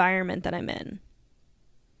environment that I'm in.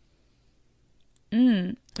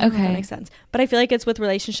 Okay. If that makes sense. But I feel like it's with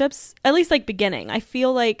relationships, at least like beginning. I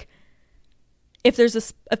feel like if there's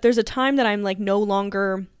a time that I'm like no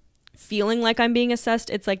longer feeling like I'm being assessed,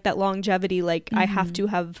 it's like that longevity. Like, I have to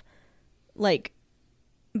have like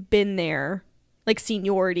been there, like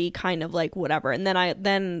seniority kind of like whatever. And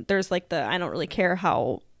then there's like I don't really care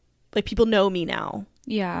how, like, people know me now.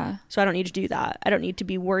 Yeah. So I don't need to do that. I don't need to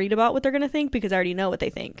be worried about what they're going to think, because I already know what they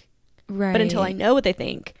think. Right. But until I know what they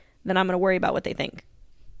think, then I'm going to worry about what they think.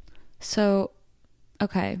 So,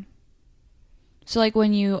 okay. So like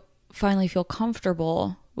when you finally feel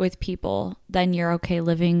comfortable with people, then you're okay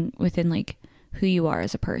living within like who you are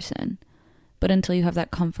as a person. But until you have that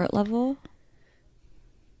comfort level?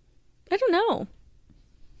 I don't know.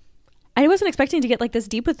 I wasn't expecting to get like this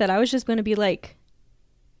deep with it. I was just going to be like,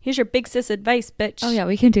 here's your big sis advice, bitch. Oh yeah,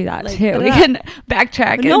 we can do that like, too. We can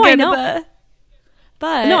backtrack. No, I know.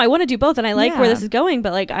 But no, I want to do both, and I like where Yeah. this is going,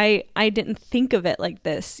 but like I didn't think of it like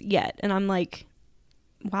this yet, and I'm like,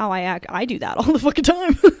 wow, I do that all the fucking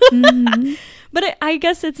time. Mhm. But I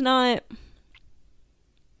guess it's not.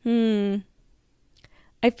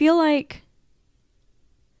 I feel like,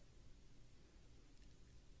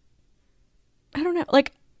 I don't know,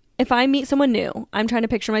 like if I meet someone new, I'm trying to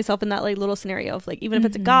picture myself in that like little scenario of like, even if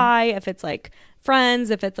it's a guy, if it's like friends,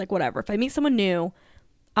 if it's like whatever, if I meet someone new,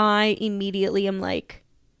 I immediately am like,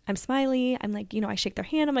 I'm smiley, I'm like, I shake their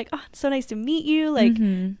hand, I'm like, oh, it's so nice to meet you, like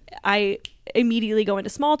I immediately go into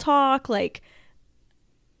small talk, like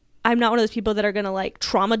I'm not one of those people that are gonna like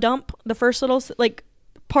trauma dump the first little like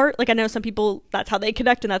part. Like I know some people, that's how they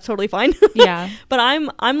connect, and that's totally fine. Yeah. But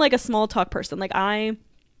I'm like a small talk person. Like I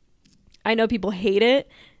know people hate it,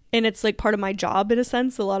 and it's like part of my job in a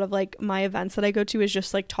sense. A lot of like my events that I go to is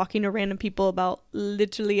just like talking to random people about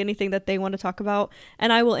literally anything that they want to talk about,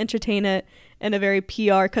 and I will entertain it in a very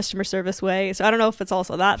PR customer service way. So I don't know if it's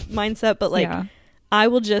also that mindset, but like Yeah. I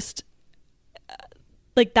will just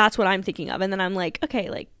like, that's what I'm thinking of, and then I'm like, okay,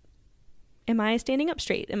 like, am I standing up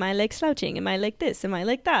straight? Am I like slouching? Am I like this? Am I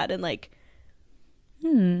like that? And like,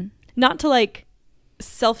 not to like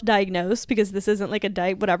self-diagnose, because this isn't like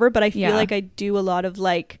a whatever, but I feel Yeah. like I do a lot of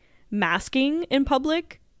like masking in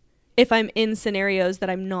public if I'm in scenarios that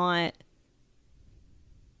I'm not,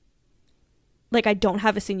 like, I don't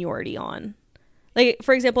have a seniority on. Like,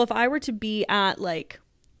 for example, if I were to be at like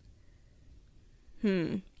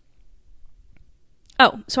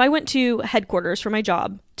so I went to headquarters for my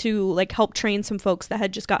job to like help train some folks that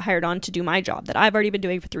had just got hired on to do my job that I've already been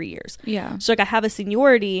doing for 3 years. Yeah. So like I have a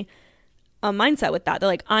seniority mindset with that. They're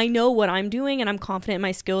like, I know what I'm doing, and I'm confident in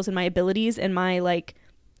my skills and my abilities and my like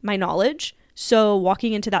my knowledge. So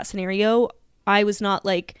walking into that scenario, I was not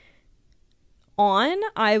like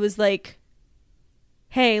I was like,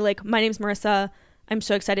 hey, like, my name's Marissa, I'm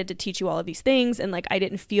so excited to teach you all of these things. And like I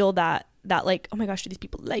didn't feel that like, oh my gosh, do these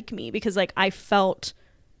people like me? Because like I felt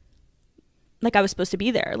like I was supposed to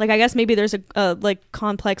be there. Like I guess maybe there's a like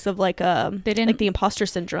complex of like They didn't, like the imposter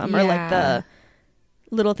syndrome or like the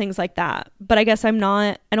little things like that. But I guess I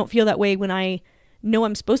don't feel that way when I know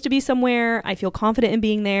I'm supposed to be somewhere. I feel confident in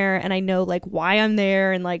being there, and I know like why I'm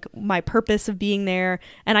there and like my purpose of being there,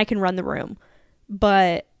 and I can run the room.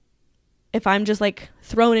 But if I'm just like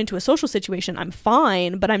thrown into a social situation, I'm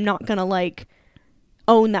fine, but I'm not gonna like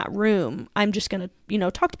own that room. I'm just gonna,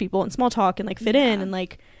 talk to people and small talk and like fit in and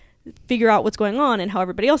like figure out what's going on and how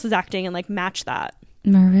everybody else is acting and like match that.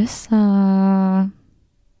 Marissa,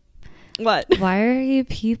 What? why are you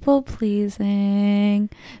people pleasing?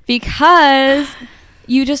 Because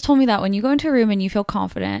you just told me that when you go into a room and you feel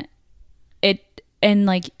confident, and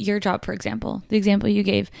like your job, for example, the example you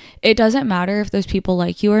gave, it doesn't matter if those people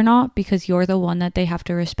like you or not, because you're the one that they have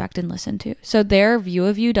to respect and listen to. So their view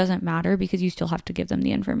of you doesn't matter, because you still have to give them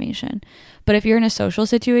the information. But if you're in a social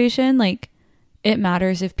situation, like, it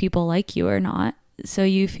matters if people like you or not. So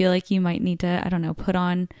you feel like you might need to, I don't know, put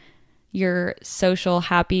on your social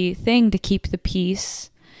happy thing to keep the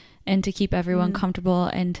peace and to keep everyone comfortable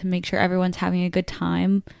and to make sure everyone's having a good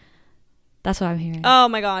time. That's what I'm hearing. Oh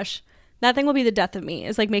my gosh. That thing will be the death of me,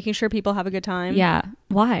 is like making sure people have a good time. Yeah.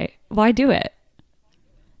 Why do it?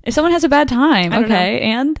 If someone has a bad time, okay.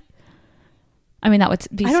 And I mean, that would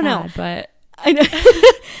be I don't sad, know. but I know.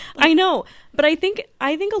 I know. But I think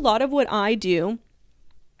a lot of what I do,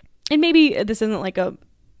 and maybe this isn't like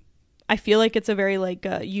I feel like it's a very like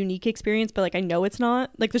unique experience, but like I know it's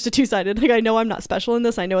not. Like there's a two-sided, like I know I'm not special in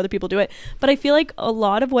this. I know other people do it. But I feel like a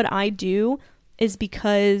lot of what I do is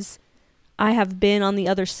because I have been on the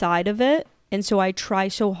other side of it. And so I try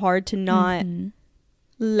so hard to not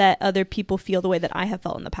let other people feel the way that I have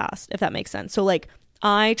felt in the past, if that makes sense. So like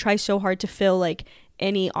I try so hard to fill like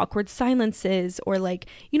any awkward silences, or like,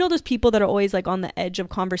 those people that are always like on the edge of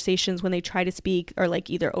conversations when they try to speak, or like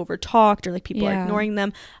either over talked, or like people are ignoring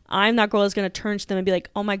them. I'm that girl that's going to turn to them and be like,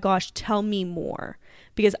 oh my gosh, tell me more.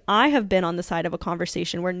 Because I have been on the side of a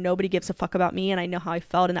conversation where nobody gives a fuck about me, and I know how I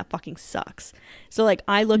felt, and that fucking sucks. So like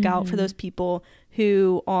I look out for those people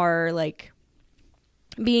who are like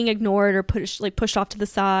being ignored or pushed off to the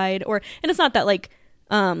side, and it's not that like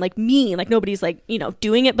me, like nobody's like,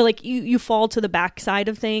 doing it, but like you fall to the back side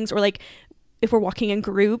of things. Or like if we're walking in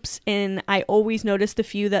groups, and I always notice the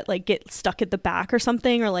few that like get stuck at the back or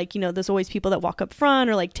something, or like, there's always people that walk up front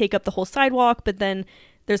or like take up the whole sidewalk, but then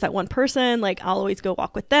there's that one person, like I'll always go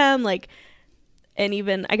walk with them, like. And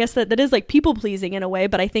even I guess that is like people pleasing in a way,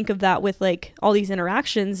 but I think of that with like all these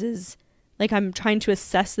interactions is like I'm trying to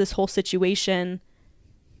assess this whole situation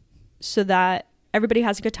so that everybody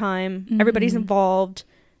has a good time, everybody's involved,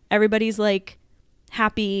 everybody's like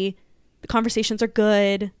happy, the conversations are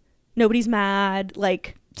good, nobody's mad,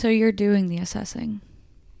 like. So you're doing the assessing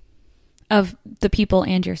of the people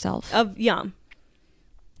and yourself.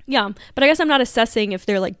 Yeah, but I guess I'm not assessing if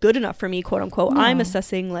they're like good enough for me, quote unquote. No. I'm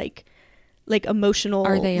assessing like emotional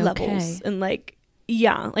Are they levels, okay? and like,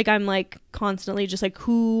 yeah, like I'm like constantly just like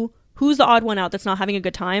who's the odd one out that's not having a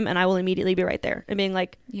good time, and I will immediately be right there and being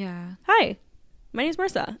like, Yeah. hi, my name's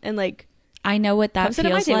Marissa, and like, I know what that come sit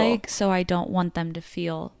at my feels table. like, so I don't want them to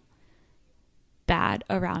feel bad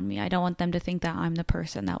around me. I don't want them to think that I'm the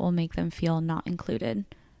person that will make them feel not included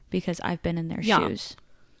because I've been in their shoes,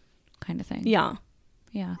 kind of thing. Yeah.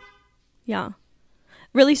 Yeah.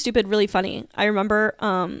 Really stupid, really funny. I remember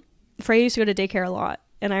Freya used to go to daycare a lot,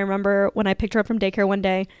 and I remember when I picked her up from daycare one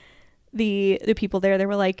day, the people there, they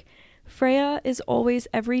were like, Freya is always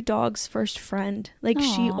every dog's first friend. Like,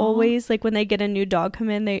 she Aw. always, like, when they get a new dog come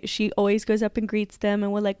in, she always goes up and greets them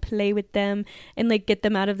and will like play with them and like get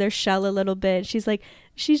them out of their shell a little bit. She's like,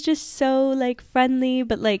 she's just so like friendly,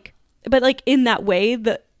 but like in that way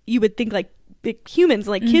that you would think like big humans,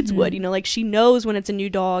 like kids would, you know, like she knows when it's a new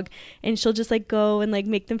dog and she'll just like go and like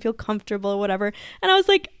make them feel comfortable or whatever. And I was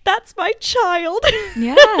like, that's my child.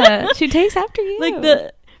 Yeah. She takes after you.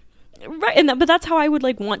 Like right, and but that's how I would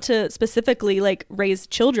like want to specifically like raise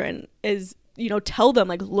children, is, you know, tell them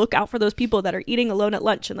like, look out for those people that are eating alone at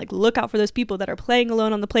lunch, and like look out for those people that are playing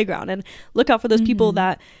alone on the playground, and look out for those people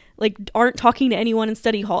that like aren't talking to anyone in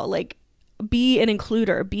study hall. Like, be an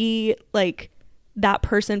includer, be like that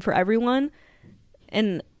person for everyone.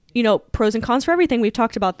 And, you know, pros and cons for everything, we've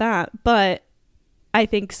talked about that, but I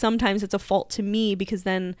think sometimes it's a fault to me, because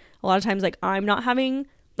then a lot of times like I'm not having,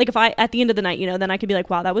 like, if I at the end of the night, you know, then I could be like,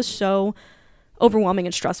 wow, that was so overwhelming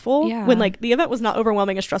and stressful. Yeah. When like the event was not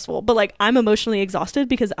overwhelming and stressful, but like I'm emotionally exhausted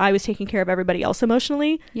because I was taking care of everybody else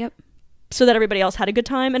emotionally. Yep. So that everybody else had a good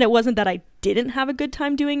time. And it wasn't that I didn't have a good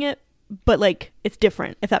time doing it, but like it's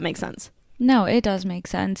different, if that makes sense. No, it does make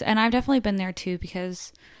sense. And I've definitely been there too,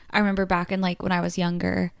 because I remember back in like when I was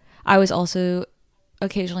younger, I was also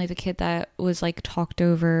occasionally the kid that was like talked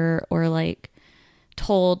over or like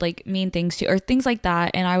told like mean things to, or things like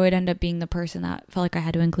that, and I would end up being the person that felt like I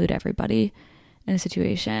had to include everybody in the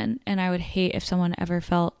situation, and I would hate if someone ever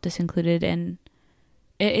felt disincluded. And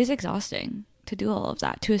it is exhausting to do all of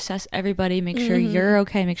that, to assess everybody, make sure you're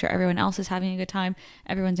okay, make sure everyone else is having a good time,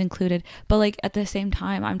 everyone's included. But like at the same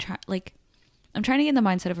time, I'm trying to get in the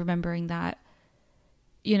mindset of remembering that,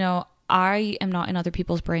 you know, I am not in other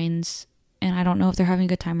people's brains, and I don't know if they're having a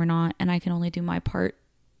good time or not, and I can only do my part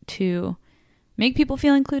to make people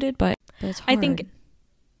feel included, but it's hard. I think,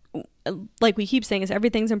 like we keep saying, is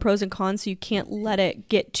everything's in pros and cons, so you can't let it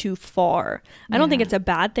get too far. I don't think it's a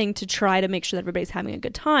bad thing to try to make sure that everybody's having a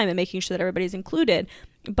good time and making sure that everybody's included,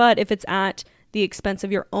 but if it's at the expense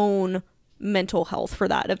of your own mental health for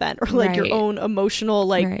that event, or like your own emotional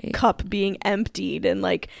like cup being emptied, and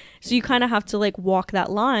like, so you kind of have to like walk that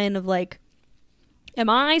line of like, am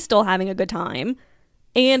I still having a good time,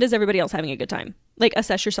 and is everybody else having a good time? Like,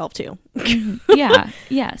 assess yourself too. Yeah.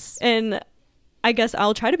 Yes. And I guess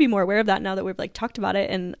I'll try to be more aware of that now that we've like talked about it,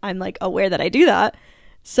 and I'm like aware that I do that.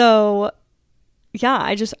 So yeah,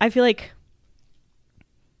 I feel like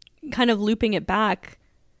kind of looping it back,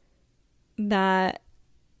 that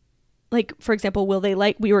like, for example,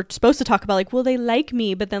 we were supposed to talk about like, will they like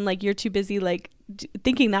me? But then like, you're too busy like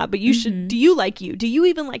thinking that, but you should, do you like you? Do you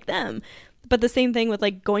even like them? But the same thing with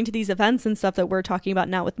like going to these events and stuff that we're talking about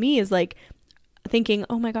now with me, is like thinking,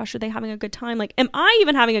 oh my gosh, are they having a good time? Like, am I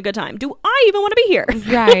even having a good time? Do I even want to be here?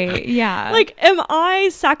 Right. Yeah. Like, am I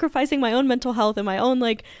sacrificing my own mental health and my own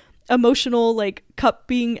like emotional like cup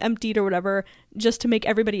being emptied or whatever, just to make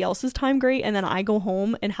everybody else's time great, and then I go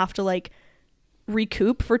home and have to like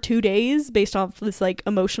recoup for 2 days based off this like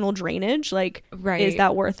emotional drainage? Like, is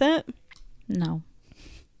that worth it? No.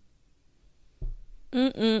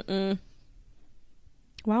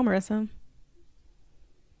 Wow, Marissa.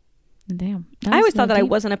 Damn. I always thought that I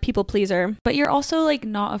wasn't a people pleaser. But you're also like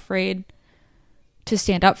not afraid to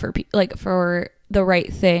stand up for like for the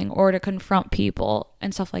right thing, or to confront people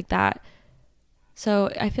and stuff like that.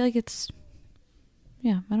 So I feel like it's,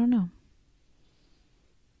 yeah, I don't know.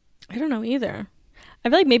 I don't know either. I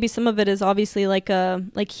feel like maybe some of it is obviously like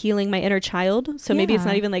healing my inner child. So maybe it's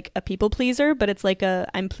not even like a people pleaser, but it's like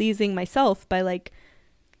I'm pleasing myself by like,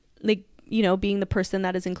 you know, being the person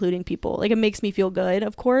that is including people. Like, it makes me feel good,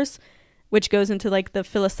 of course, which goes into like the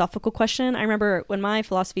philosophical question. I remember when my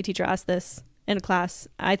philosophy teacher asked this in class,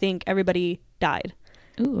 I think everybody died.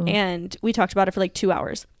 Ooh. And we talked about it for like 2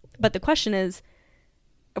 hours. But the question is,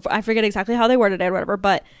 I forget exactly how they worded it or whatever,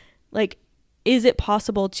 but like, is it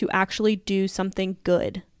possible to actually do something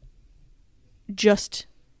good just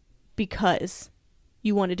because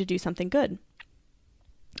you wanted to do something good.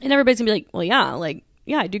 And everybody's gonna be like, well, yeah, like,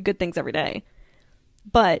 yeah, I do good things every day.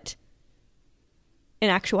 But in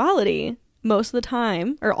actuality, most of the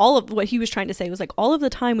time, or all of what he was trying to say was like, all of the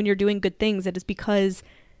time when you're doing good things, it is because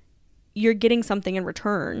you're getting something in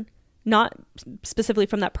return, not specifically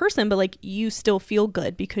from that person, but like you still feel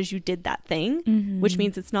good because you did that thing, which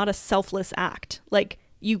means it's not a selfless act. Like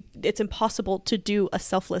it's impossible to do a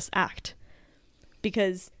selfless act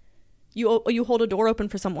because you hold a door open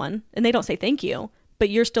for someone and they don't say thank you, but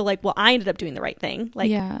you're still like, well, I ended up doing the right thing. Like,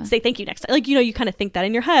 say thank you next time. Like, you kind of think that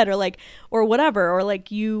in your head, or like, or whatever, or like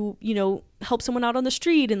you help someone out on the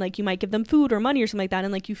street and like you might give them food or money or something like that.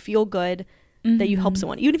 And like, you feel good that you help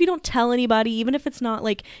someone, even if you don't tell anybody, even if it's not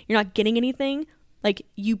like you're not getting anything, like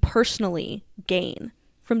you personally gain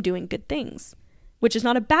from doing good things, which is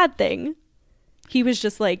not a bad thing. He was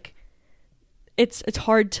just like, it's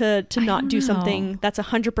hard to not do something that's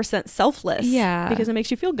 100% selfless, because it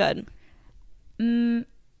makes you feel good.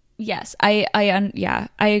 Yes, I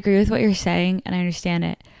agree with what you're saying and I understand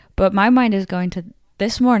it, but my mind is going to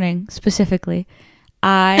this morning specifically.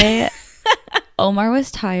 Omar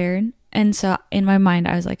was tired, and so in my mind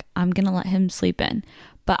I was like, I'm gonna let him sleep in,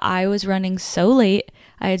 but I was running so late,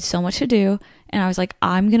 I had so much to do, and I was like,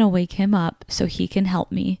 I'm gonna wake him up so he can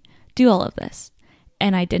help me do all of this.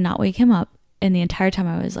 And I did not wake him up, and the entire time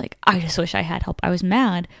I was like, I just wish I had help. I was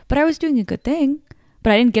mad, but I was doing a good thing,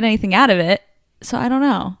 but I didn't get anything out of it. So I don't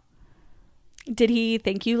know. Did he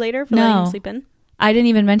thank you later for letting him sleep in? I didn't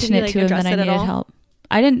even mention it to him that I needed help.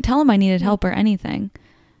 I didn't tell him I needed help or anything.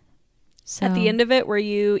 So at the end of it, were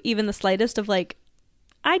you even the slightest of like,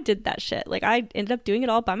 I did that shit. Like I ended up doing it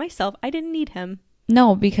all by myself. I didn't need him.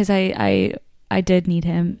 No, because I did need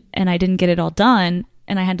him, and I didn't get it all done,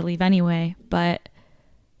 and I had to leave anyway. But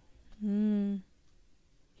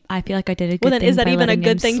I feel like I did a good thing. Well, then is that even a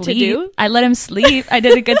good thing to do? I let him sleep. I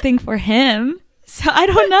did a good thing for him. So I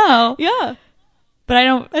don't know. Yeah. But I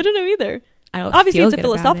don't know either. Obviously it's a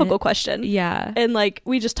philosophical question. Yeah. And like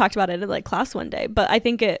we just talked about it in like class one day, but I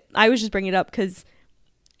think I was just bringing it up because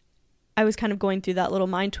I was kind of going through that little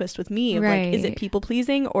mind twist with me of like, is it people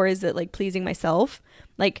pleasing or is it like pleasing myself?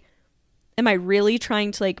 Like, am I really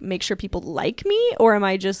trying to like make sure people like me, or am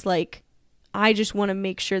I just like, I just want to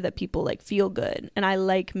make sure that people like feel good, and I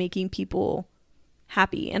like making people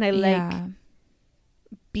happy, and I like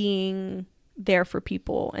being there for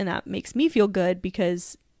people, and that makes me feel good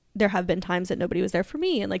because there have been times that nobody was there for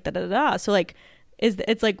me, and like da. So like,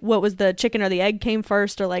 it's like, what was the chicken or the egg came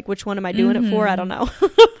first, or like which one am I doing it for? I don't know.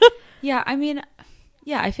 Yeah, I mean,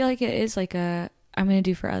 yeah, I feel like it is like I'm gonna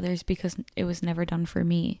do for others because it was never done for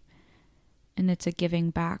me, and it's a giving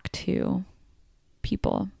back to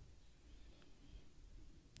people.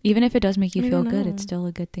 Even if it does make you feel good, it's still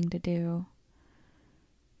a good thing to do.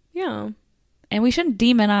 Yeah. And we shouldn't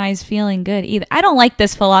demonize feeling good either. I don't like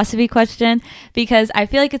this philosophy question because I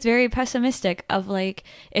feel like it's very pessimistic of like,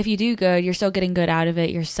 if you do good, you're still getting good out of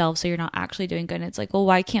it yourself, so you're not actually doing good. And it's like, well,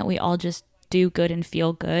 why can't we all just do good and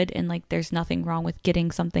feel good? And like, there's nothing wrong with getting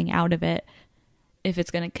something out of it if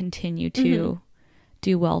it's going to continue to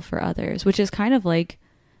do well for others, which is kind of like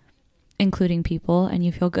including people, and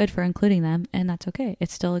you feel good for including them, and that's okay.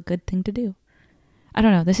 It's still a good thing to do. I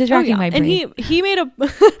don't know. This is rocking my brain. And he made a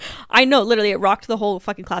I know, literally it rocked the whole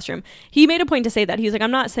fucking classroom. He made a point to say that. He was like,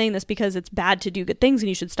 I'm not saying this because it's bad to do good things and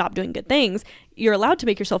you should stop doing good things. You're allowed to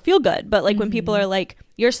make yourself feel good. But like when people are like,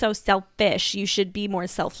 you're so selfish, you should be more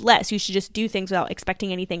selfless, you should just do things without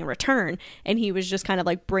expecting anything in return. And he was just kind of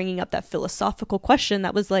like bringing up that philosophical question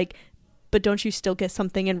that was like, but don't you still get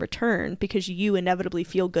something in return because you inevitably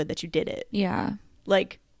feel good that you did it? Yeah.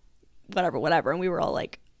 Like, whatever. And we were all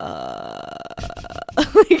like,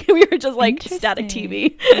 like, we were just like static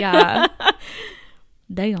TV. Yeah.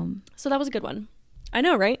 Damn. So that was a good one. I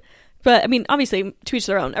know, right? But I mean, obviously, to each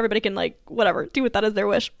their own. Everybody can like, whatever, do with that as their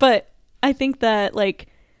wish. But I think that like,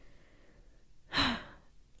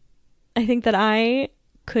 I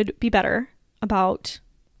could be better about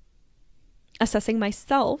assessing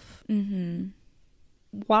myself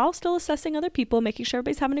while still assessing other people, making sure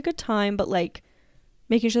everybody's having a good time, but like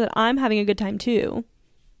making sure that I'm having a good time too,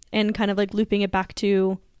 and kind of like looping it back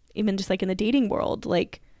to even just like in the dating world,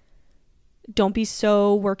 like don't be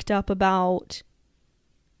so worked up about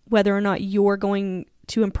whether or not you're going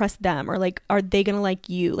to impress them, or like, are they gonna like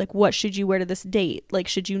you? Like, what should you wear to this date? Like,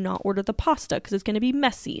 should you not order the pasta because it's gonna be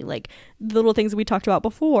messy? Like the little things that we talked about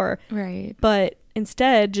before. Right. But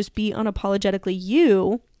instead, just be unapologetically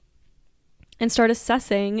you and start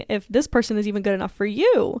assessing if this person is even good enough for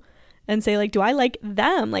you, and say like, do I like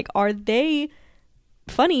them? Like, are they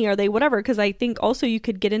funny? Are they whatever? Because I think also you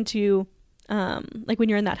could get into like when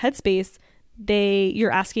you're in that headspace,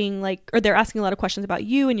 you're asking like, or they're asking a lot of questions about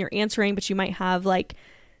you and you're answering, but you might have like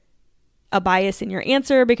a bias in your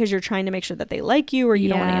answer because you're trying to make sure that they like you, or you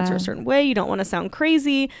don't want to answer a certain way. You don't want to sound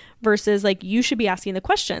crazy, versus like you should be asking the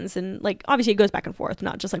questions. And like, obviously it goes back and forth,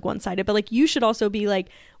 not just like one-sided, but like you should also be like,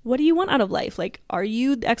 what do you want out of life? Like, are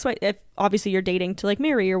you XY, if obviously you're dating to like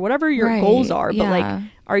marry or whatever your goals are, but like,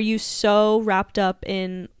 are you so wrapped up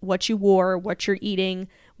in what you wore, what you're eating,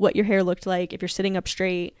 what your hair looked like, if you're sitting up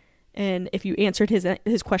straight, and if you answered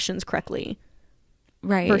his questions correctly?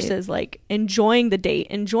 Right. Versus like enjoying the date,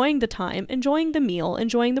 enjoying the time, enjoying the meal,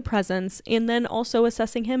 enjoying the presence, and then also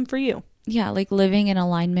assessing him for you. Yeah, like living in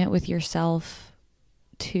alignment with yourself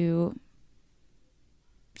to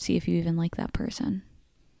see if you even like that person.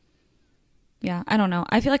 Yeah, I don't know.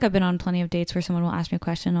 I feel like I've been on plenty of dates where someone will ask me a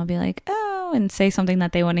question and I'll be like, oh, and say something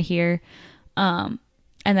that they want to hear. And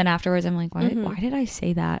then afterwards I'm like, why did I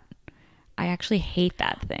say that? I actually hate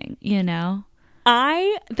that thing, you know?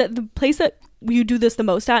 The place that you do this the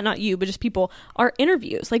most at, not you, but just people, are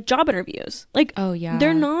interviews, like job interviews. Like, oh yeah,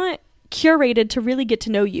 they're not curated to really get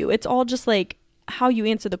to know you. It's all just like how you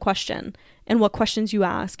answer the question and what questions you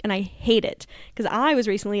ask. And I hate it because I was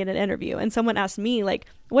recently in an interview and someone asked me like,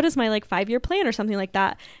 what is my like 5-year plan or something like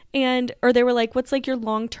that? Or they were like, what's like your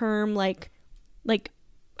long-term, like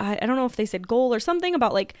I don't know if they said goal or something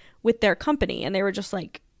about like with their company. And they were just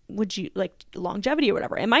like, would you like longevity or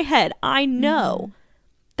whatever? In my head, I know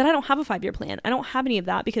that I don't have a 5-year plan. I don't have any of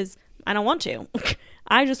that because I don't want to.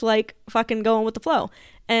 I just like fucking going with the flow.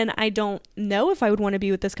 And I don't know if I would want to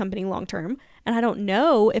be with this company long term. And I don't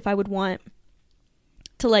know if I would want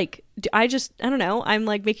to like, I don't know. I'm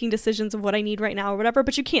like making decisions of what I need right now or whatever.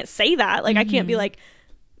 But you can't say that. Like, I can't be like,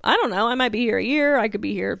 I don't know. I might be here a year. I could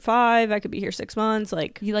be here 5. I could be here 6 months.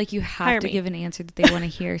 Like you have to give an answer that they want to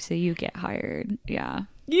hear so you get hired. Yeah.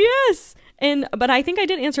 Yes. But I think I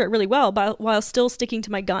did answer it really well, but while still sticking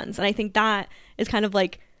to my guns. And I think that is kind of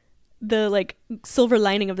like the like silver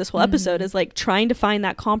lining of this whole episode is like trying to find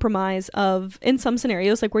that compromise of, in some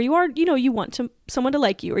scenarios, like where you are, you know, you want someone to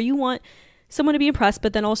like you, or you want someone to be impressed,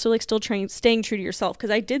 but then also like still staying true to yourself. Cause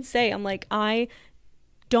I did say, I'm like, I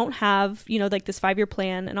don't have, you know, like this 5-year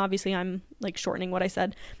plan. And obviously I'm like shortening what I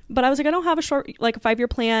said, but I was like, I don't have a 5-year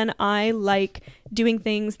plan. I like doing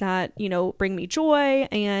things that, you know, bring me joy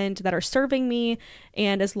and that are serving me.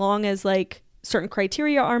 And as long as like certain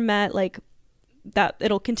criteria are met, like that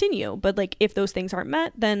it'll continue. But like, if those things aren't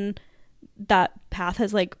met, then that path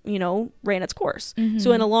has like, you know, ran its course.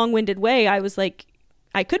 So in a long-winded way, I was like,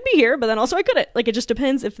 I could be here, but then also I couldn't. Like, it just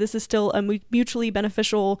depends if this is still a mutually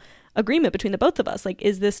beneficial agreement between the both of us. Like,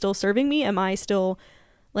 is this still serving me? Am I still,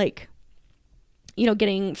 like, you know,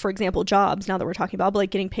 getting, for example, jobs now that we're talking about, but like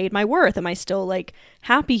getting paid my worth? Am I still like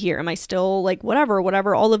happy here? Am I still like whatever,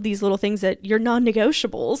 all of these little things that you're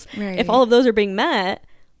non-negotiables. Right. If all of those are being met,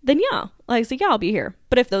 then yeah, like, so yeah, I'll be here.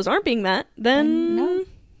 But if those aren't being met, then no,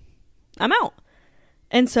 I'm out.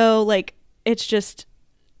 And so like, it's just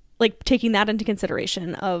like taking that into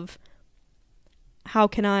consideration of how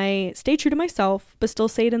can I stay true to myself, but still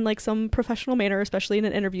say it in like some professional manner, especially in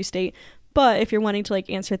an interview state. But if you're wanting to like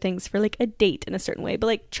answer things for like a date in a certain way, but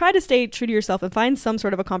like try to stay true to yourself and find some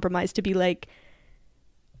sort of a compromise to be like,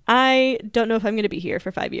 I don't know if I'm going to be here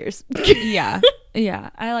for 5 years. Yeah.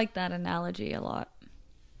 Yeah. I like that analogy a lot.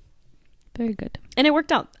 Very good. And it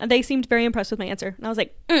worked out. They seemed very impressed with my answer. And I was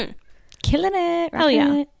like, killing it. Hell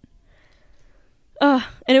yeah.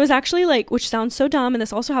 And it was actually like, which sounds so dumb, and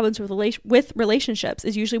this also happens with relationships,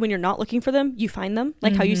 is usually when you're not looking for them, you find them.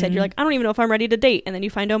 Like how you said, you're like, I don't even know if I'm ready to date, and then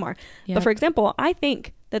you find Omar. Yep. But for example, I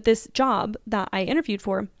think that this job that I interviewed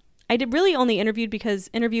for, I did really only interviewed because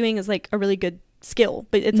interviewing is like a really good skill,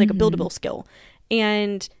 but it's like a buildable skill.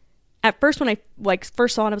 And at first when I like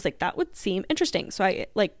first saw it, I was like, that would seem interesting. So I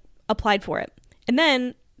like applied for it. And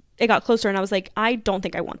then it got closer and I was like, I don't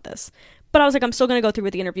think I want this. But I was like, I'm still going to go through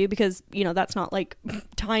with the interview because, you know, that's not like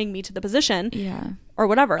tying me to the position or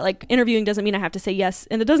whatever. Like, interviewing doesn't mean I have to say yes.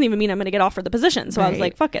 And it doesn't even mean I'm going to get offered the position. So I was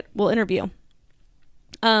like, fuck it, we'll interview.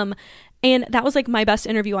 And that was like my best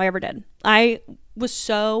interview I ever did. I was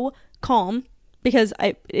so calm because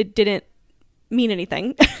it didn't mean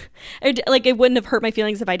anything. It wouldn't have hurt my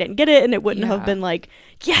feelings if I didn't get it. And it wouldn't have been like,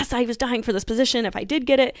 yes, I was dying for this position if I did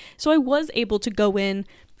get it. So I was able to go in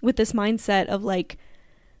with this mindset of like,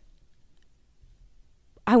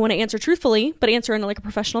 I want to answer truthfully, but answer in like a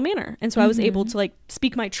professional manner. And so I was able to like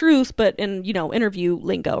speak my truth, but in, you know, interview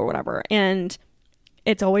lingo or whatever. And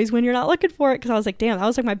it's always when you're not looking for it. Cause I was like, damn, that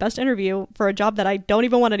was like my best interview for a job that I don't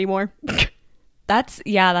even want anymore. That's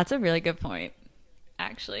a really good point.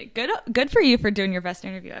 Actually, good for you for doing your best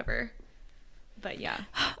interview ever. But yeah.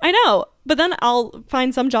 I know. But then I'll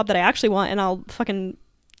find some job that I actually want and I'll fucking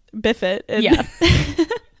biff it. And Yeah.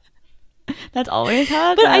 That's always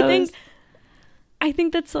how it but goes. I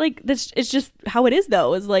think that's like, that's, it's just how it is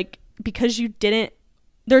though, is like, because you didn't,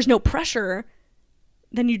 there's no pressure,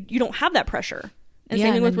 then you don't have that pressure. And Yeah,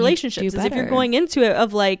 same thing and with then you relationships, do is if you're better. going into it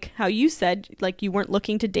of like how you said, like you weren't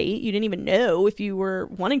looking to date, you didn't even know if you were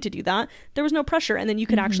wanting to do that, there was no pressure. And then you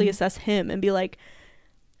could actually assess him and be like,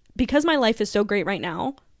 because my life is so great right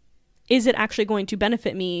now, is it actually going to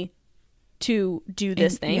benefit me to do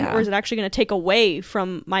this thing, yeah. or is it actually going to take away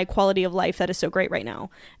from my quality of life that is so great right now?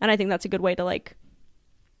 And I think that's a good way to like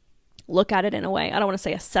look at it in a way. I don't want to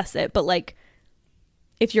say assess it, but like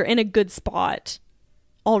if you're in a good spot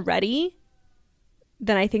already,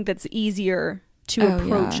 then I think that's easier to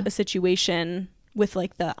approach a situation with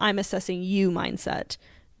like the I'm assessing you mindset,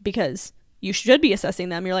 because you should be assessing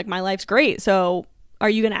them. You're like, my life's great, so are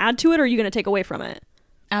you going to add to it or are you going to take away from it?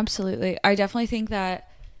 Absolutely. I definitely think that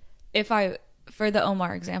for the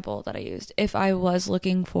Omar example that I used, if I was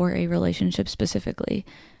looking for a relationship specifically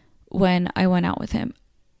when I went out with him,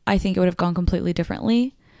 I think it would have gone completely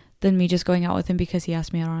differently than me just going out with him because he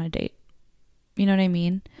asked me out on a date. You know what I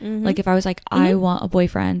mean? Like if I was like, I want a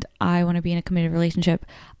boyfriend, I want to be in a committed relationship,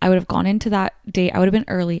 I would have gone into that date. I would have been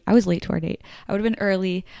early. I was late to our date. I would have been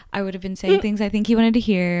early. I would have been saying things I think he wanted to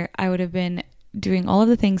hear. I would have been doing all of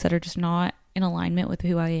the things that are just not in alignment with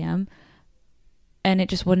who I am. And it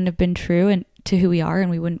just wouldn't have been true and to who we are,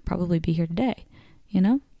 and we wouldn't probably be here today, you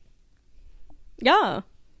know? Yeah.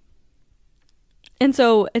 And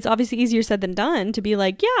so it's obviously easier said than done to be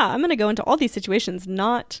like, yeah, I'm going to go into all these situations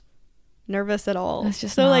not nervous at all. That's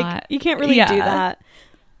just so not, like you can't really do that.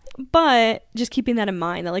 But just keeping that in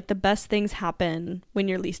mind, that like the best things happen when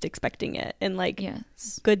you're least expecting it, and like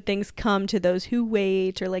yes, good things come to those who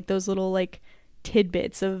wait, or like those little like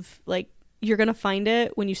tidbits of like you're going to find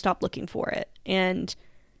it when you stop looking for it. And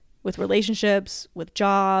with relationships, with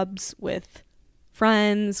jobs, with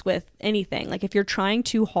friends, with anything, like if you're trying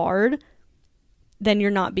too hard, then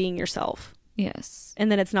you're not being yourself. yes,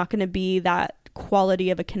 And then it's not going to be that quality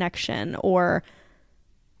of a connection, or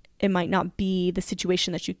it might not be the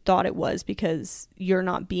situation that you thought it was because you're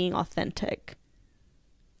not being authentic.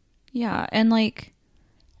 yeah. And like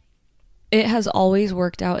it has always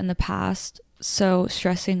worked out in the past, so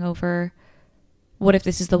stressing over what if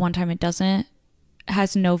this is the one time it doesn't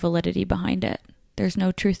has no validity behind it. There's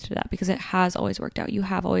no truth to that, because it has always worked out. You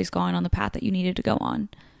have always gone on the path that you needed to go on.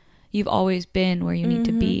 You've always been where you need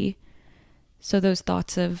to be. So those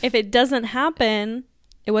thoughts of, if it doesn't happen,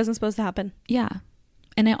 it wasn't supposed to happen. yeah,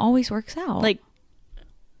 and it always works out. Like,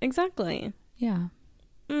 exactly. yeah.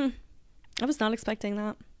 I was not expecting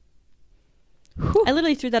that. Whew. I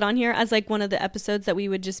literally threw that on here as like one of the episodes that we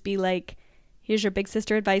would just be like, here's your big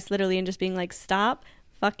sister advice, literally, and just being like, stop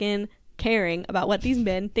fucking caring about what these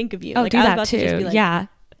men think of you. Oh, like, do I was that about too. to just be like, yeah,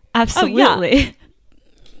 absolutely. Oh, yeah.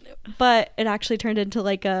 But it actually turned into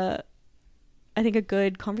like I think a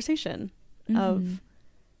good conversation of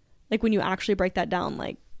like when you actually break that down,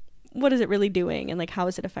 like what is it really doing, and like how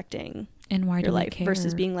is it affecting And why your do we life care?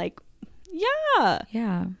 versus being like,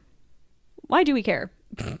 yeah, why do we care?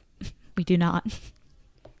 We do not.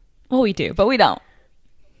 Well, we do, but we don't.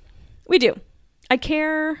 We do. I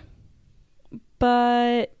care,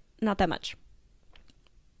 but not that much.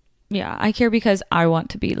 Yeah, I care because I want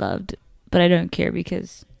to be loved, but I don't care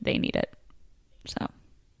because they need it. So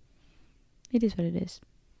it is what it is.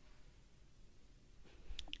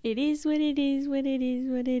 It is what it is, what it is,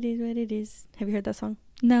 what it is, what it is. Have you heard that song?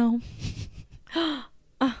 No.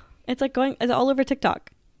 It's like it's all over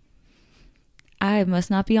TikTok. I must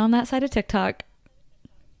not be on that side of TikTok.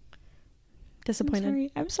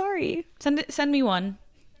 Disappointed. I'm sorry. Send me one,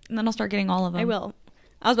 and then I'll start getting all of them. I will.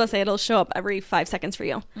 I was about to say it'll show up every 5 seconds for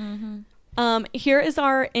you. Here is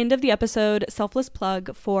our end of the episode selfless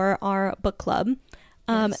plug for our book club.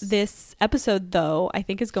 Yes. This episode, though, I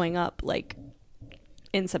think is going up like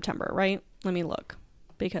in September, right? Let me look,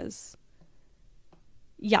 because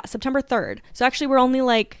September 3rd. So actually we're only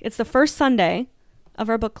like, it's the first Sunday of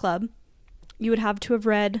our book club. You would have to have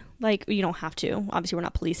read, like, you don't have to, obviously we're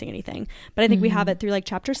not policing anything, but I think we have it through like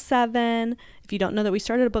chapter 7. If you don't know that we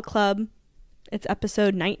started a book club, it's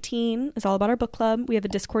episode 19. It's all about our book club. We have a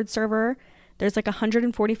Discord server. There's like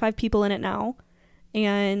 145 people in it now,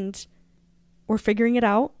 and we're figuring it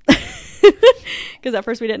out because at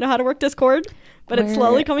first we didn't know how to work Discord, but it's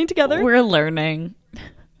slowly coming together. We're learning.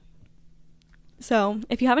 So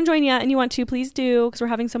if you haven't joined yet and you want to, please do, because we're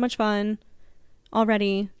having so much fun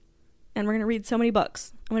already, and we're going to read so many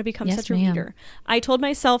books. I'm going to become such a reader. I told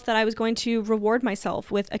myself that I was going to reward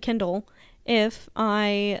myself with a Kindle if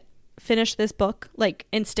I finish this book, like,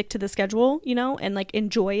 and stick to the schedule, you know, and like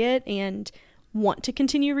enjoy it and want to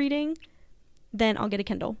continue reading, then I'll get a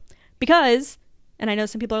Kindle. Because, and I know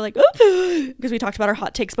some people are like, oh, because we talked about our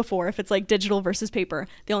hot takes before, if it's like digital versus paper.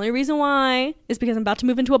 The only reason why is because I'm about to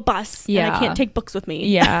move into a bus and I can't take books with me.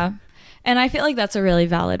 Yeah. And I feel like that's a really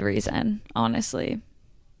valid reason, honestly.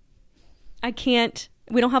 I can't,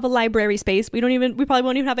 we don't have a library space. We probably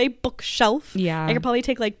won't even have a bookshelf. Yeah. I could probably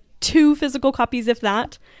take like 2 physical copies, if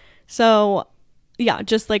that. So yeah,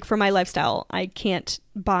 just like for my lifestyle, I can't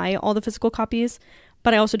buy all the physical copies,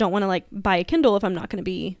 but I also don't want to like buy a Kindle if I'm not going to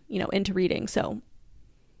be, you know, into reading. So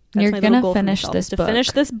that's you're going to finish this book.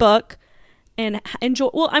 Finish this book and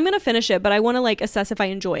enjoy. Well, I'm going to finish it, but I want to like assess if I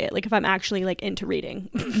enjoy it. Like if I'm actually like into reading.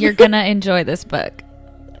 You're going to enjoy this book.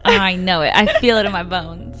 I know it. I feel it in my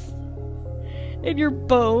bones. In your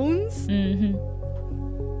bones? Mm-hmm.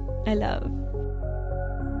 I love.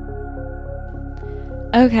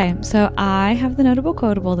 Okay, so I have the notable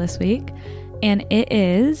quotable this week, and it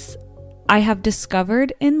is, I have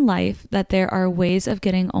discovered in life that there are ways of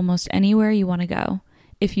getting almost anywhere you want to go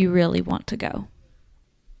if you really want to go.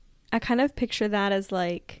 I kind of picture that as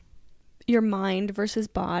like your mind versus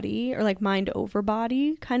body, or like mind over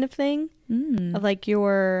body kind of thing. Of like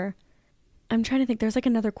your, I'm trying to think, there's like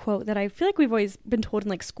another quote that I feel like we've always been told in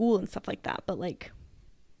like school and stuff like that, but like,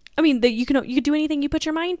 I mean, that you could do anything you put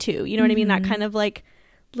your mind to, you know what I mean? That kind of like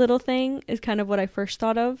little thing is kind of what I first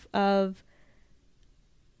thought of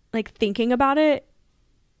like thinking about it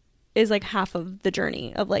is like half of the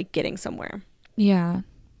journey of like getting somewhere. Yeah.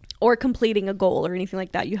 Or completing a goal or anything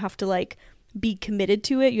like that. You have to like be committed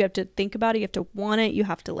to it. You have to think about it. You have to want it. You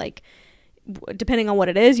have to like, depending on what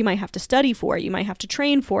it is, you might have to study for it. You might have to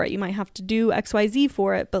train for it. You might have to do XYZ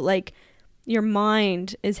for it. But like your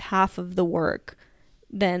mind is half of the work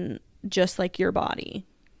than just like your body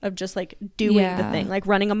of just like doing the thing. Like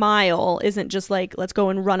running a mile isn't just like, let's go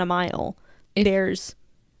and run a mile. There's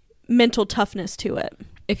mental toughness to it.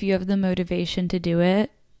 If you have the motivation to do it,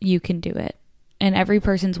 you can do it. And every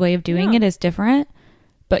person's way of doing it is different,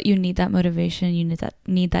 but you need that motivation. You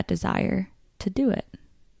need that desire to do it.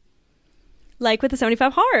 Like with the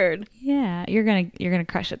 75 hard. Yeah, you're gonna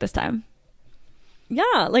crush it this time.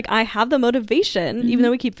 Yeah, like I have the motivation, even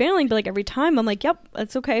though we keep failing, but like every time I'm like, yep,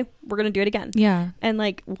 that's okay. We're going to do it again. Yeah. And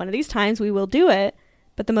like one of these times we will do it,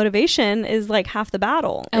 but the motivation is like half the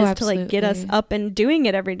battle is absolutely. to like get us up and doing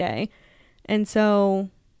it every day. And so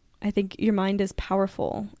I think your mind is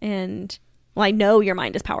powerful, and well, I know your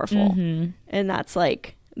mind is powerful, and that's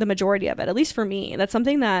like the majority of it, at least for me. That's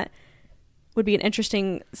something that would be an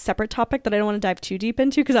interesting separate topic that I don't want to dive too deep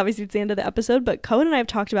into because obviously it's the end of the episode, but Cohen and I have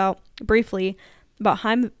talked about briefly about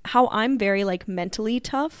how I'm very like mentally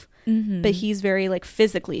tough, but he's very like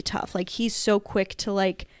physically tough. Like he's so quick to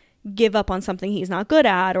like give up on something he's not good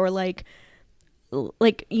at, or like,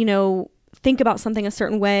 you know, think about something a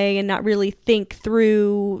certain way and not really think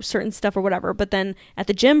through certain stuff or whatever. But then at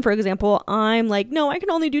the gym, for example, I'm like, no, I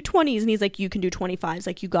can only do 20s. And he's like, you can do 25s.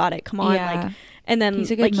 Like, you got it. Come on. Yeah. Like, and then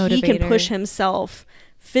like motivator. He can push himself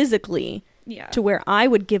physically to where I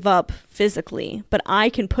would give up physically, but I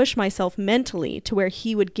can push myself mentally to where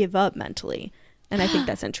he would give up mentally. And I think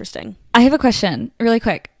that's interesting. I have a question really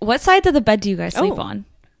quick. What sides of the bed do you guys sleep on?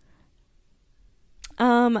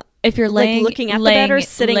 If you're laying, like looking at the bed or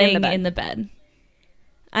sitting in the bed.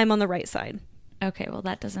 I'm on the right side. Okay, well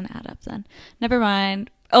that doesn't add up then. Never mind.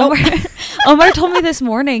 Omar told me this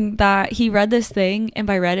morning that he read this thing, and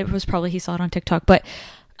by read it was probably he saw it on TikTok, but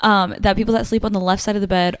that people that sleep on the left side of the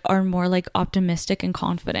bed are more like optimistic and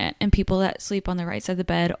confident, and people that sleep on the right side of the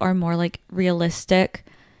bed are more like realistic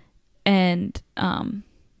and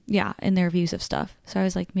in their views of stuff. So I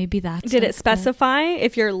was like, maybe that's Did it specify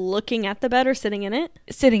if you're looking at the bed or sitting in it?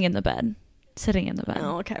 Sitting in the bed.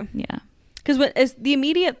 Oh, okay. Yeah. Because as the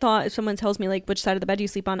immediate thought, if someone tells me like which side of the bed you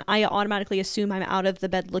sleep on, I automatically assume I'm out of the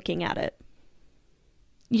bed looking at it.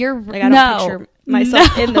 You're like, I don't picture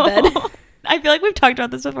myself in the bed. I feel like we've talked about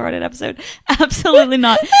this before in an episode. Absolutely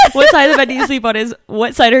not. What side of the bed do you sleep on is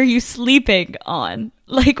what side are you sleeping on?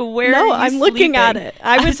 Like where? No, I'm looking at it.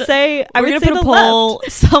 I would say I would gonna say put a the poll.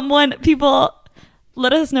 left. People,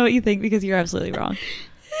 let us know what you think because you're absolutely wrong.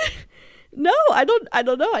 No, I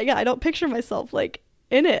don't know. I don't picture myself like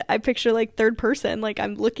in it. I picture like third person, like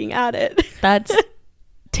I'm looking at it. That's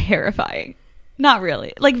terrifying. Not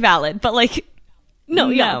really, like valid, but like no,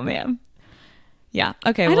 ma'am. Yeah.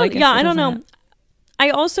 Okay. Well, I don't know. I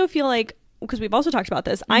also feel like, because we've also talked about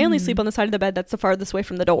this, I only sleep on the side of the bed that's the farthest away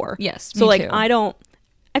from the door. Yes. So like too.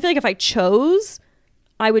 I feel like if I chose,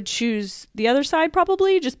 I would choose the other side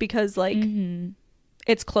probably, just because like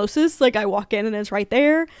it's closest. Like I walk in and it's right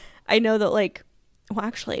there. I know that like, well,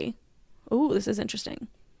 actually ooh, this is interesting.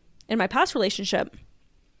 In my past relationship,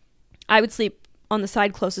 I would sleep on the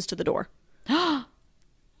side closest to the door. No.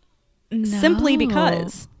 Simply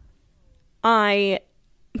because this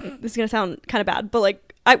is going to sound kind of bad, but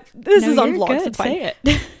like, this is on vlogs. It's fine. Say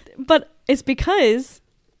it. But it's because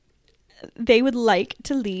they would like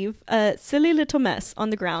to leave a silly little mess on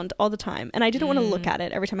the ground all the time. And I didn't want to look at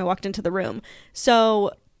it every time I walked into the room.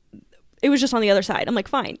 So it was just on the other side. I'm like,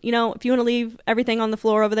 fine, you know, if you want to leave everything on the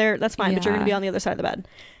floor over there, that's fine. But you're going to be on the other side of the bed.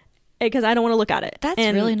 Because I don't want to look at it. That's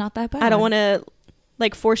and really not that bad. I don't want to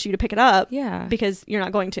like force you to pick it up. Yeah. Because you're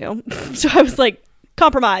not going to. So I was like,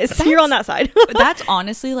 compromise. You're on that side. That's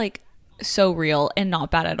honestly like so real and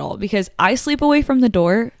not bad at all, because I sleep away from the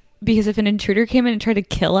door because if an intruder came in and tried to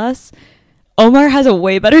kill us, Omar has a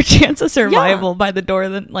way better chance of survival by the door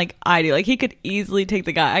than like I do. Like he could easily take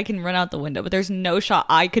the guy. I can run out the window, but there's no shot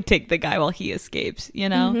I could take the guy while he escapes, you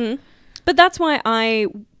know? Mm-hmm. But that's why I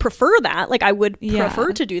prefer that. Like I would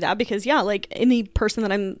prefer to do that because like any person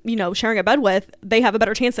that I'm, you know, sharing a bed with, they have a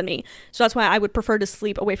better chance than me. So that's why I would prefer to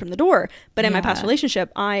sleep away from the door. But in my past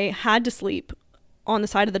relationship, I had to sleep on the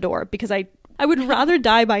side of the door because I would rather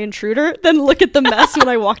die by intruder than look at the mess when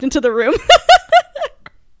I walked into the room.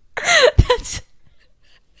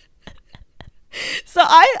 So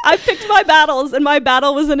I picked my battles, and my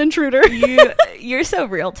battle was an intruder. You're so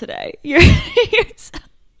real today. It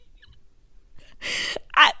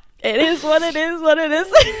is what it is. What it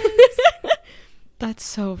is. That's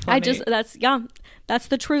so funny. That's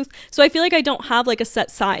the truth. So I feel like I don't have like a set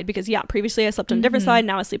side because previously I slept on a different side.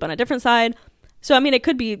 Now I sleep on a different side. So I mean, it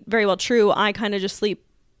could be very well true. I kind of just sleep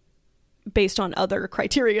based on other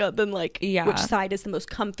criteria than like which side is the most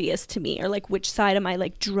comfiest to me, or like which side am I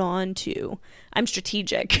like drawn to. I'm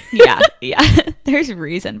strategic. yeah There's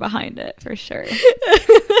reason behind it for sure.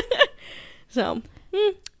 So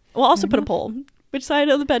we'll also put a poll. Which side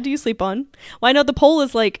of the bed do you sleep on? Well, I know the poll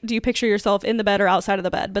is like, do you picture yourself in the bed or outside of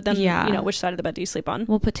the bed? But then you know, which side of the bed do you sleep on?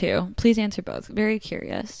 We'll put 2. Please answer both. Very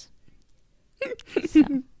curious. So.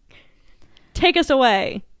 Take us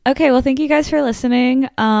away. Okay, well, thank you guys for listening.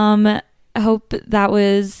 I hope that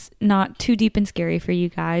was not too deep and scary for you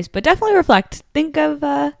guys, but definitely reflect. Think of,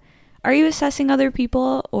 are you assessing other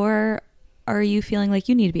people, or are you feeling like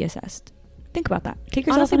you need to be assessed? Think about that. Take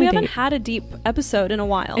yourself Honestly, on a we date. haven't had a deep episode in a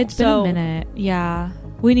while. It's been a minute. Yeah,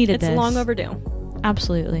 we needed this. It's long overdue.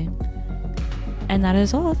 Absolutely. And that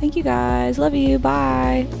is all. Thank you guys. Love you.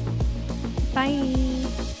 Bye. Bye.